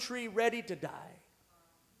broom tree, ready to die.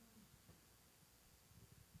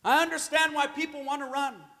 I understand why people want to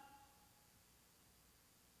run.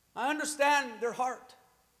 I understand their heart.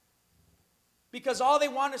 Because all they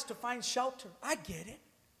want is to find shelter. I get it.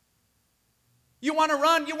 You want to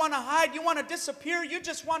run, you want to hide, you want to disappear, you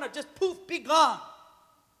just want to just poof, be gone.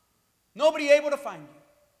 Nobody able to find you.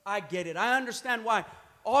 I get it. I understand why.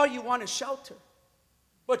 All you want is shelter.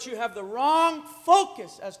 But you have the wrong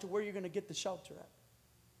focus as to where you're going to get the shelter at.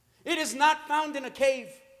 It is not found in a cave.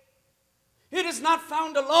 It is not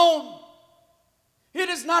found alone. It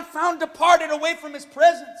is not found departed away from his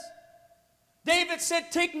presence. David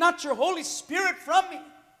said, take not your Holy Spirit from me.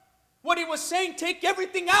 What he was saying, take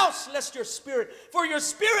everything else, lest your spirit, for your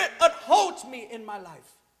spirit upholds me in my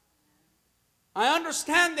life. I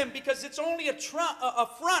understand them because it's only a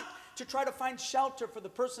front to try to find shelter for the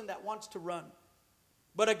person that wants to run.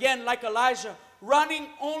 But again, like Elijah, running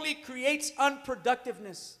only creates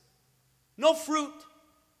unproductiveness. No fruit.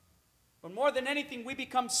 But more than anything, we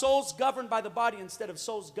become souls governed by the body instead of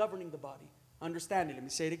souls governing the body. Understand it. Let me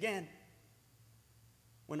say it again.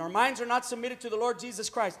 When our minds are not submitted to the Lord Jesus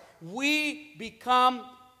Christ, we become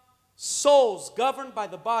souls governed by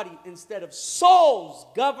the body instead of souls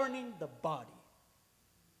governing the body.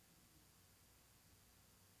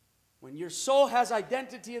 When your soul has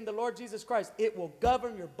identity in the Lord Jesus Christ, it will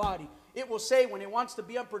govern your body. It will say when it wants to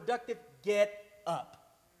be unproductive, get up.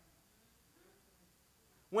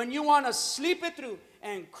 When you want to sleep it through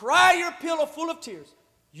and cry your pillow full of tears,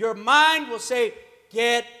 your mind will say,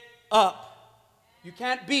 get up. You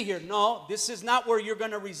can't be here. No, this is not where you're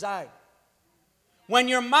going to reside. When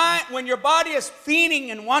your body is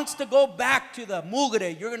fiending and wants to go back to the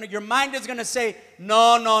mugre, your mind is going to say,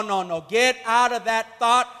 no, no, no, no. Get out of that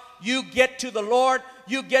thought. You get to the Lord.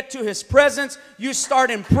 You get to His presence. You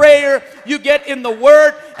start in prayer. You get in the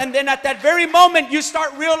Word. And then at that very moment, you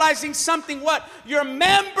start realizing something. What? Your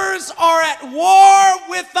members are at war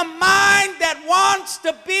with the mind that wants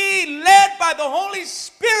to be led by the Holy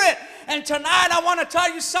Spirit. And tonight I want to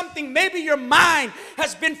tell you something. Maybe your mind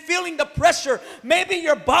has been feeling the pressure. Maybe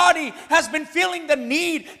your body has been feeling the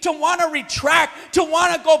need to want to retract, to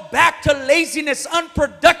want to go back to laziness,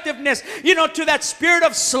 unproductiveness, to that spirit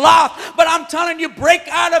of sloth. But I'm telling you, break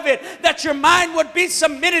out of it. That your mind would be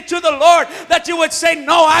submitted to the Lord. That you would say,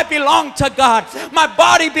 no, I belong to God. My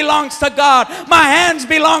body belongs to God. My hands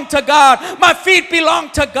belong to God. My feet belong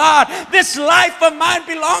to God. This life of mine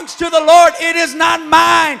belongs to the Lord. It is not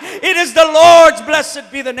mine. It is the Lord's.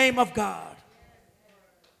 Blessed be the name of God.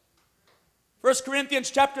 1 Corinthians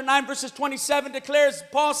chapter 9 verses 27 declares,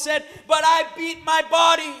 Paul said, but I beat my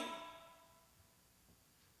body.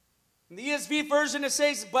 In the ESV version it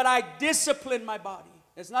says, but I discipline my body.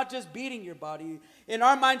 It's not just beating your body. In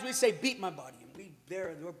our minds we say, beat my body.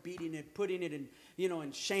 We're beating it, putting it in,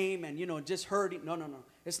 in shame and, just hurting. No, no, no.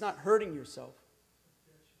 It's not hurting yourself.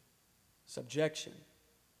 Subjection.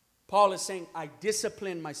 Paul is saying, I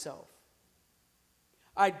discipline myself.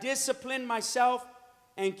 I discipline myself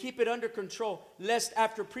and keep it under control, lest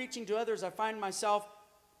after preaching to others, I find myself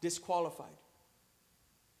disqualified.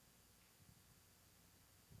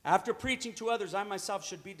 After preaching to others, I myself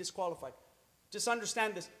should be disqualified. Just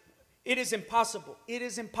understand this. It is impossible. It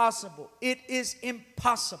is impossible. It is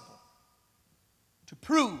impossible to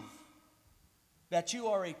prove that you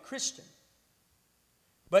are a Christian,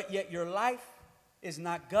 but yet your life is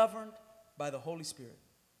not governed by the Holy Spirit.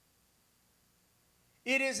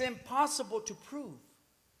 It is impossible to prove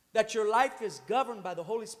that your life is governed by the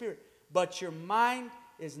Holy Spirit, but your mind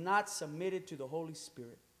is not submitted to the Holy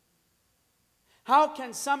Spirit. How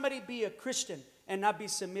can somebody be a Christian and not be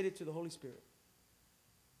submitted to the Holy Spirit?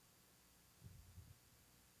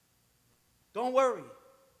 Don't worry.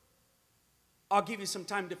 I'll give you some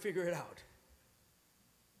time to figure it out.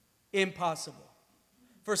 Impossible.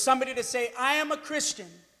 For somebody to say, I am a Christian,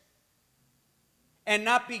 and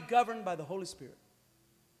not be governed by the Holy Spirit.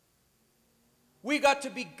 We got to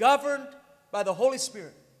be governed by the Holy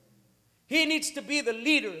Spirit. He needs to be the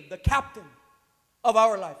leader, the captain of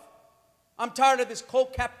our life. I'm tired of this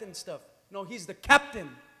co-captain stuff. No, He's the captain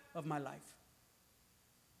of my life.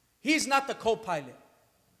 He's not the co-pilot.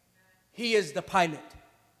 He is the pilot.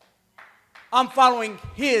 I'm following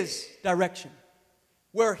His direction,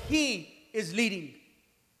 where He is leading.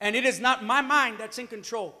 And it is not my mind that's in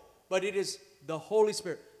control, but it is the Holy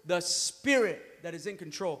Spirit, the Spirit that is in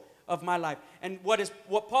control of my life. And what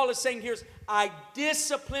Paul is saying here is, I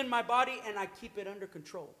discipline my body and I keep it under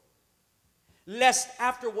control, lest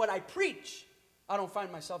after what I preach, I don't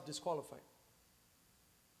find myself disqualified.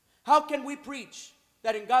 How can we preach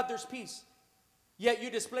that in God there's peace, yet you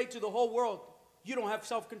display to the whole world you don't have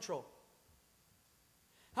self-control?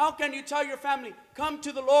 How can you tell your family, come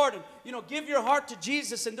to the Lord and, give your heart to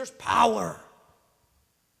Jesus and there's power?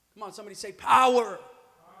 Come on, somebody say power. Power.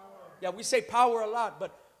 Yeah, we say power a lot,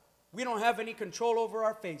 but we don't have any control over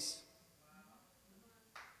our face.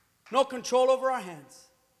 No control over our hands.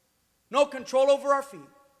 No control over our feet.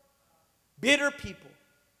 Bitter people.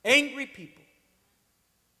 Angry people.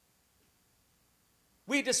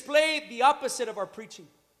 We display the opposite of our preaching.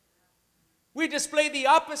 We display the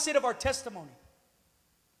opposite of our testimony.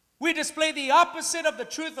 We display the opposite of the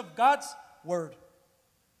truth of God's word.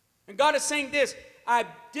 And God is saying this, I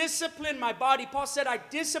discipline my body. Paul said, I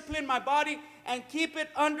discipline my body and keep it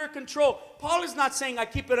under control. Paul is not saying I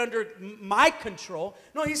keep it under my control.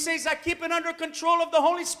 No, he says I keep it under control of the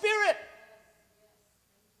Holy Spirit.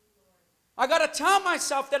 I got to tell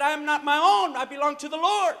myself that I am not my own. I belong to the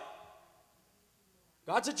Lord.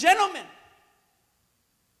 God's a gentleman.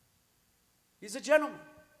 He's a gentleman.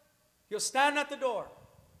 He'll stand at the door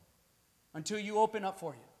until you open up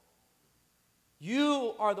for Him.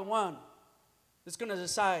 You are the one that's going to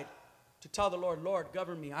decide to tell the Lord, Lord,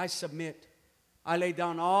 govern me. I submit. I lay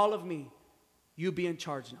down all of me. You be in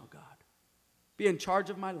charge now, God. Be in charge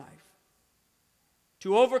of my life.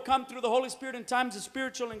 To overcome through the Holy Spirit in times of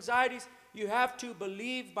spiritual anxieties, you have to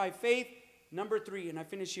believe by faith. Number 3, and I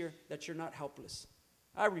finish here, that you're not helpless.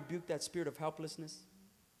 I rebuke that spirit of helplessness.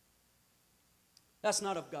 That's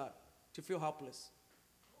not of God, to feel helpless.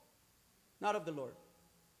 Not of the Lord.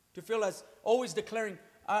 To feel as always declaring,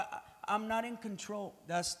 I'm not in control.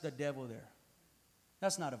 That's the devil there.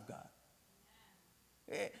 That's not of God.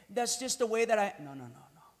 That's just the way that I... No, no, no,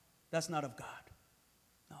 no. That's not of God.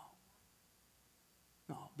 No.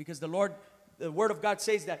 No, because the Word of God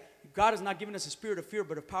says that God has not given us a spirit of fear,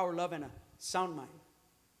 but of power, love, and a sound mind.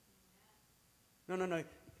 No, no, no.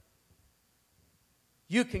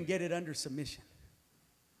 You can get it under submission.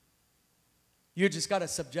 You just got to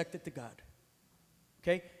subject it to God.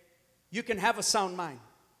 Okay? You can have a sound mind.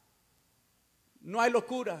 No hay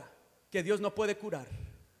locura que Dios no puede curar.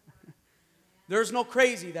 There's no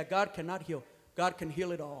crazy that God cannot heal. God can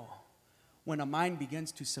heal it all when a mind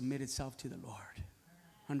begins to submit itself to the Lord.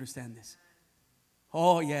 Understand this.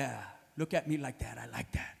 Oh, yeah. Look at me like that. I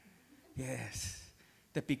like that. Yes.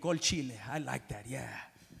 Te picó el chile. I like that. Yeah.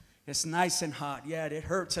 It's nice and hot. Yeah, it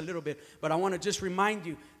hurts a little bit. But I want to just remind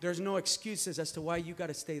you, there's no excuses as to why you got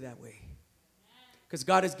to stay that way. Because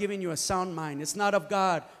God is giving you a sound mind. It's not of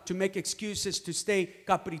God to make excuses to stay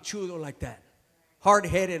caprichudo like that.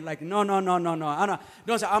 Hard-headed, like, no.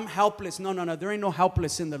 Don't say, I'm helpless. No. There ain't no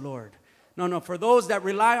helpless in the Lord. No. For those that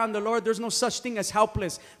rely on the Lord, there's no such thing as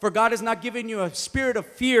helpless. For God has not given you a spirit of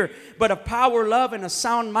fear, but of power, love, and a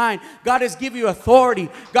sound mind. God has given you authority.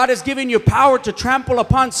 God has given you power to trample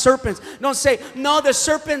upon serpents. Don't say, no, the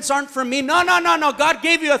serpents aren't for me. No. God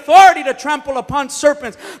gave you authority to trample upon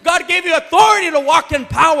serpents. God gave you authority to walk in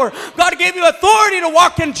power. God gave you authority to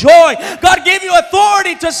walk in joy. God gave you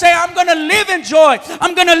authority to say, I'm going to live in joy.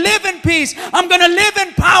 I'm going to live in peace. I'm going to live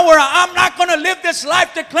in power. I'm not going to live this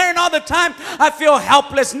life declaring all the time, I feel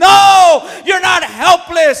helpless. No, you're not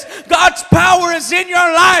helpless. God's power is in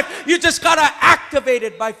your life. You just got to activate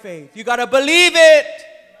it by faith. You got to believe it.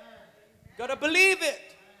 You got to believe it.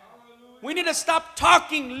 We need to stop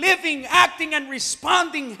talking, living, acting, and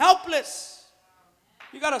responding helpless.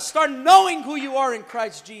 You got to start knowing who you are in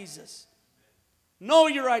Christ Jesus. Know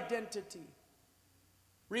your identity.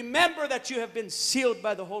 Remember that you have been sealed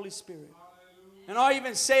by the Holy Spirit. And I'll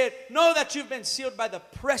even say it, know that you've been sealed by the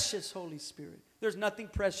precious Holy Spirit. There's nothing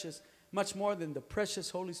precious, much more than the precious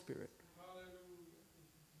Holy Spirit.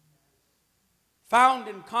 Found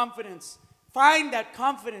in confidence. Find that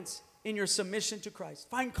confidence in your submission to Christ.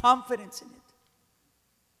 Find confidence in it.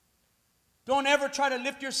 Don't ever try to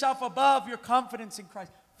lift yourself above your confidence in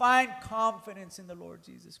Christ. Find confidence in the Lord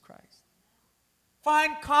Jesus Christ.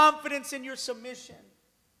 Find confidence in your submission.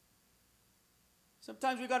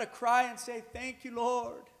 Sometimes we got to cry and say, thank you,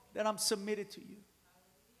 Lord, that I'm submitted to you.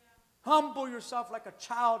 Humble yourself like a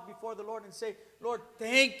child before the Lord and say, Lord,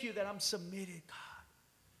 thank you that I'm submitted, God.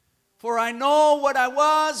 For I know what I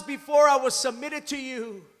was before I was submitted to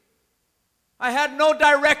you. I had no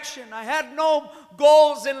direction. I had no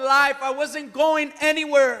goals in life. I wasn't going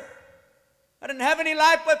anywhere. I didn't have any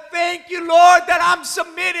life, but thank you, Lord, that I'm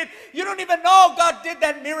submitted. You don't even know God did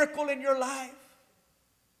that miracle in your life.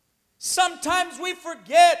 Sometimes we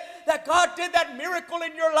forget that God did that miracle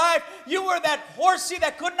in your life. You were that horsey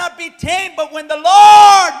that could not be tamed, but when the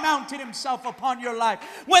Lord mounted himself upon your life,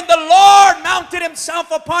 when the Lord mounted himself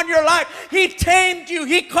upon your life, he tamed you,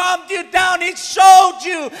 he calmed you down, he showed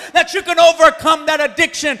you that you can overcome that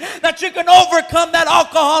addiction, that you can overcome that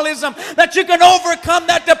alcoholism, that you can overcome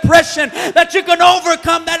that depression, that you can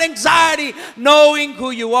overcome that anxiety, knowing who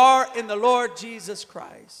you are in the Lord Jesus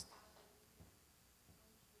Christ.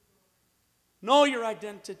 Know your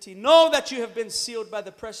identity. Know that you have been sealed by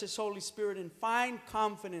the precious Holy Spirit, and find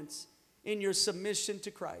confidence in your submission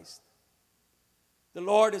to Christ. The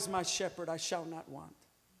Lord is my shepherd, I shall not want.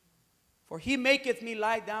 For he maketh me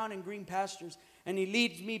lie down in green pastures, and he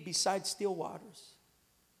leads me beside still waters.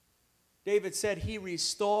 David said, he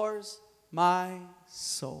restores my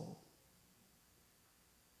soul.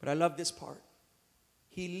 But I love this part.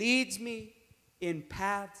 He leads me in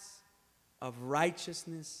paths of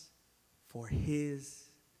righteousness for his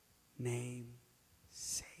name's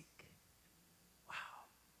sake. Wow.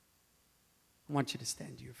 I want you to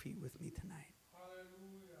stand to your feet with me tonight.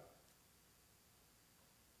 Hallelujah.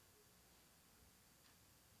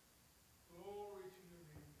 Glory to your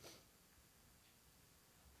name.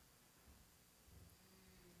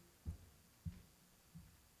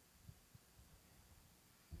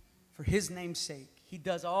 For his name's sake. He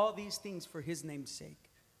does all these things for his name's sake.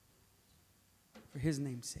 For his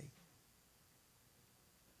name's sake.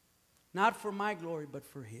 Not for my glory, but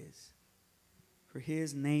for his. For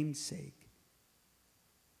his name's sake.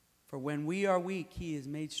 For when we are weak, he is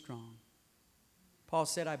made strong. Paul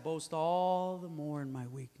said, I boast all the more in my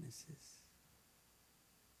weaknesses.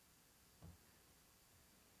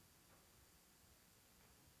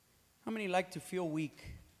 How many like to feel weak?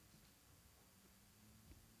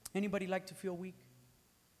 Anybody like to feel weak?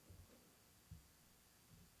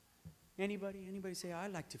 Anybody? Anybody say, I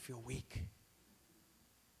like to feel weak.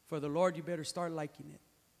 For the Lord, you better start liking it.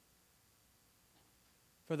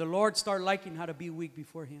 For the Lord, start liking how to be weak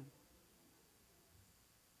before Him.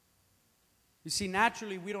 You see,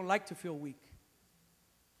 naturally, we don't like to feel weak.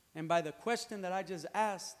 And by the question that I just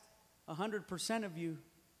asked, 100% of you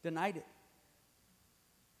denied it.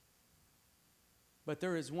 But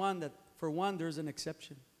there is one that, for one, there's an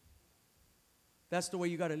exception. That's the way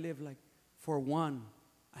you got to live. Like, for one,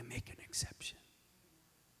 I make an exception.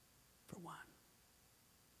 For one.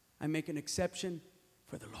 I make an exception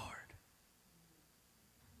for the Lord.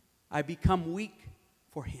 I become weak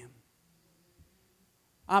for Him.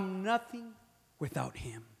 I'm nothing without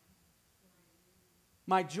Him.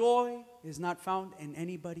 My joy is not found in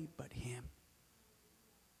anybody but Him.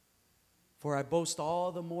 For I boast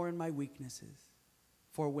all the more in my weaknesses.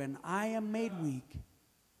 For when I am made weak,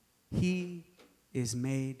 He is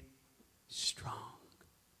made strong.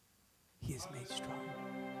 He is made strong.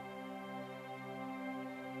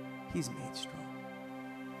 He's made strong.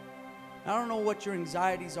 I don't know what your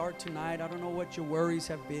anxieties are tonight. I don't know what your worries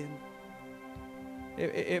have been.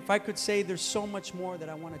 If I could say, there's so much more that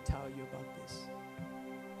I want to tell you about this.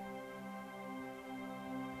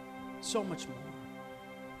 So much more.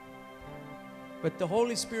 But the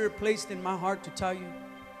Holy Spirit placed in my heart to tell you,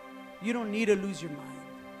 you don't need to lose your mind.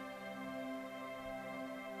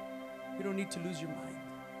 You don't need to lose your mind.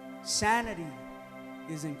 Sanity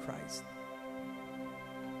is in Christ.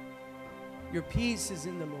 Your peace is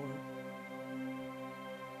in the Lord.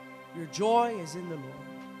 Your joy is in the Lord.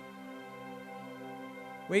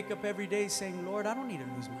 Wake up every day saying, Lord, I don't need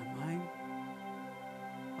to lose my mind.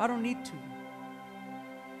 I don't need to.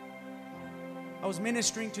 I was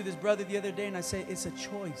ministering to this brother the other day and I said, it's a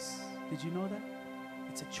choice. Did you know that?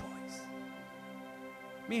 It's a choice.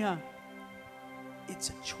 Mija, it's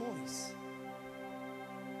a choice.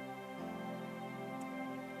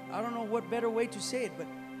 I don't know what better way to say it, but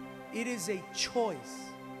it is a choice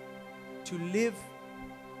to live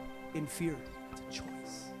in fear. It's a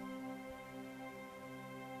choice.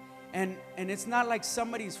 And it's not like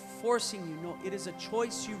somebody's forcing you. No, it is a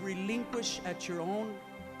choice you relinquish at your own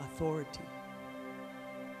authority.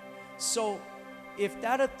 So if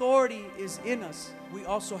that authority is in us, we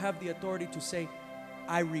also have the authority to say,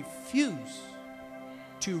 I refuse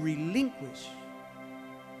to relinquish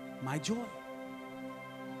my joy.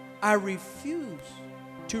 I refuse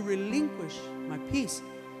to relinquish my peace.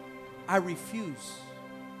 I refuse.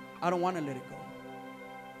 I don't want to let it go.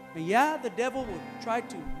 And yeah, the devil will try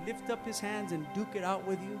to lift up his hands and duke it out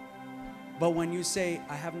with you. But when you say,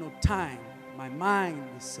 I have no time, my mind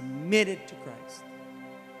is submitted to Christ.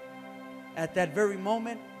 At that very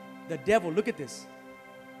moment, the devil, look at this.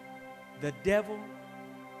 The devil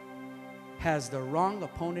has the wrong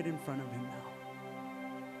opponent in front of him now.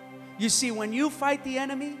 You see, when you fight the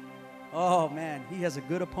enemy, oh man, he has a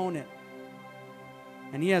good opponent.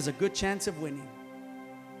 And he has a good chance of winning.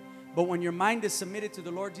 But when your mind is submitted to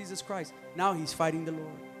the Lord Jesus Christ, now he's fighting the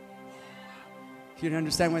Lord. You don't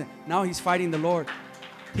understand what? Now he's fighting the Lord.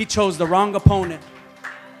 He chose the wrong opponent.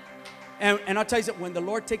 And I'll tell you something, when the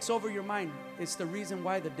Lord takes over your mind, it's the reason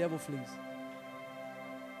why the devil flees.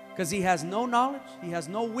 Because he has no knowledge, he has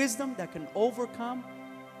no wisdom that can overcome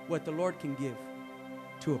what the Lord can give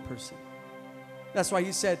to a person. That's why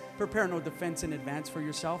he said, prepare no defense in advance for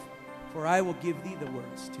yourself, for I will give thee the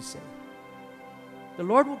words to say. The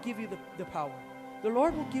Lord will give you the power. The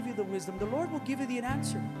Lord will give you the wisdom. The Lord will give you the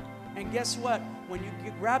answer. And guess what? When you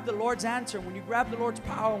grab the Lord's answer, when you grab the Lord's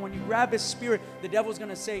power, when you grab His Spirit, the devil's going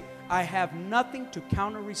to say, I have nothing to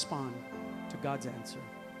counter-respond to God's answer.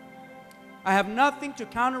 I have nothing to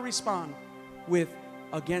counter-respond with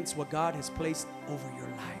against what God has placed over your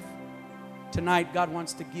life. Tonight, God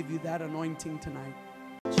wants to give you that anointing tonight.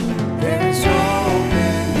 There's hope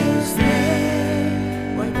in His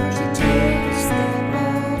name. Why don't you take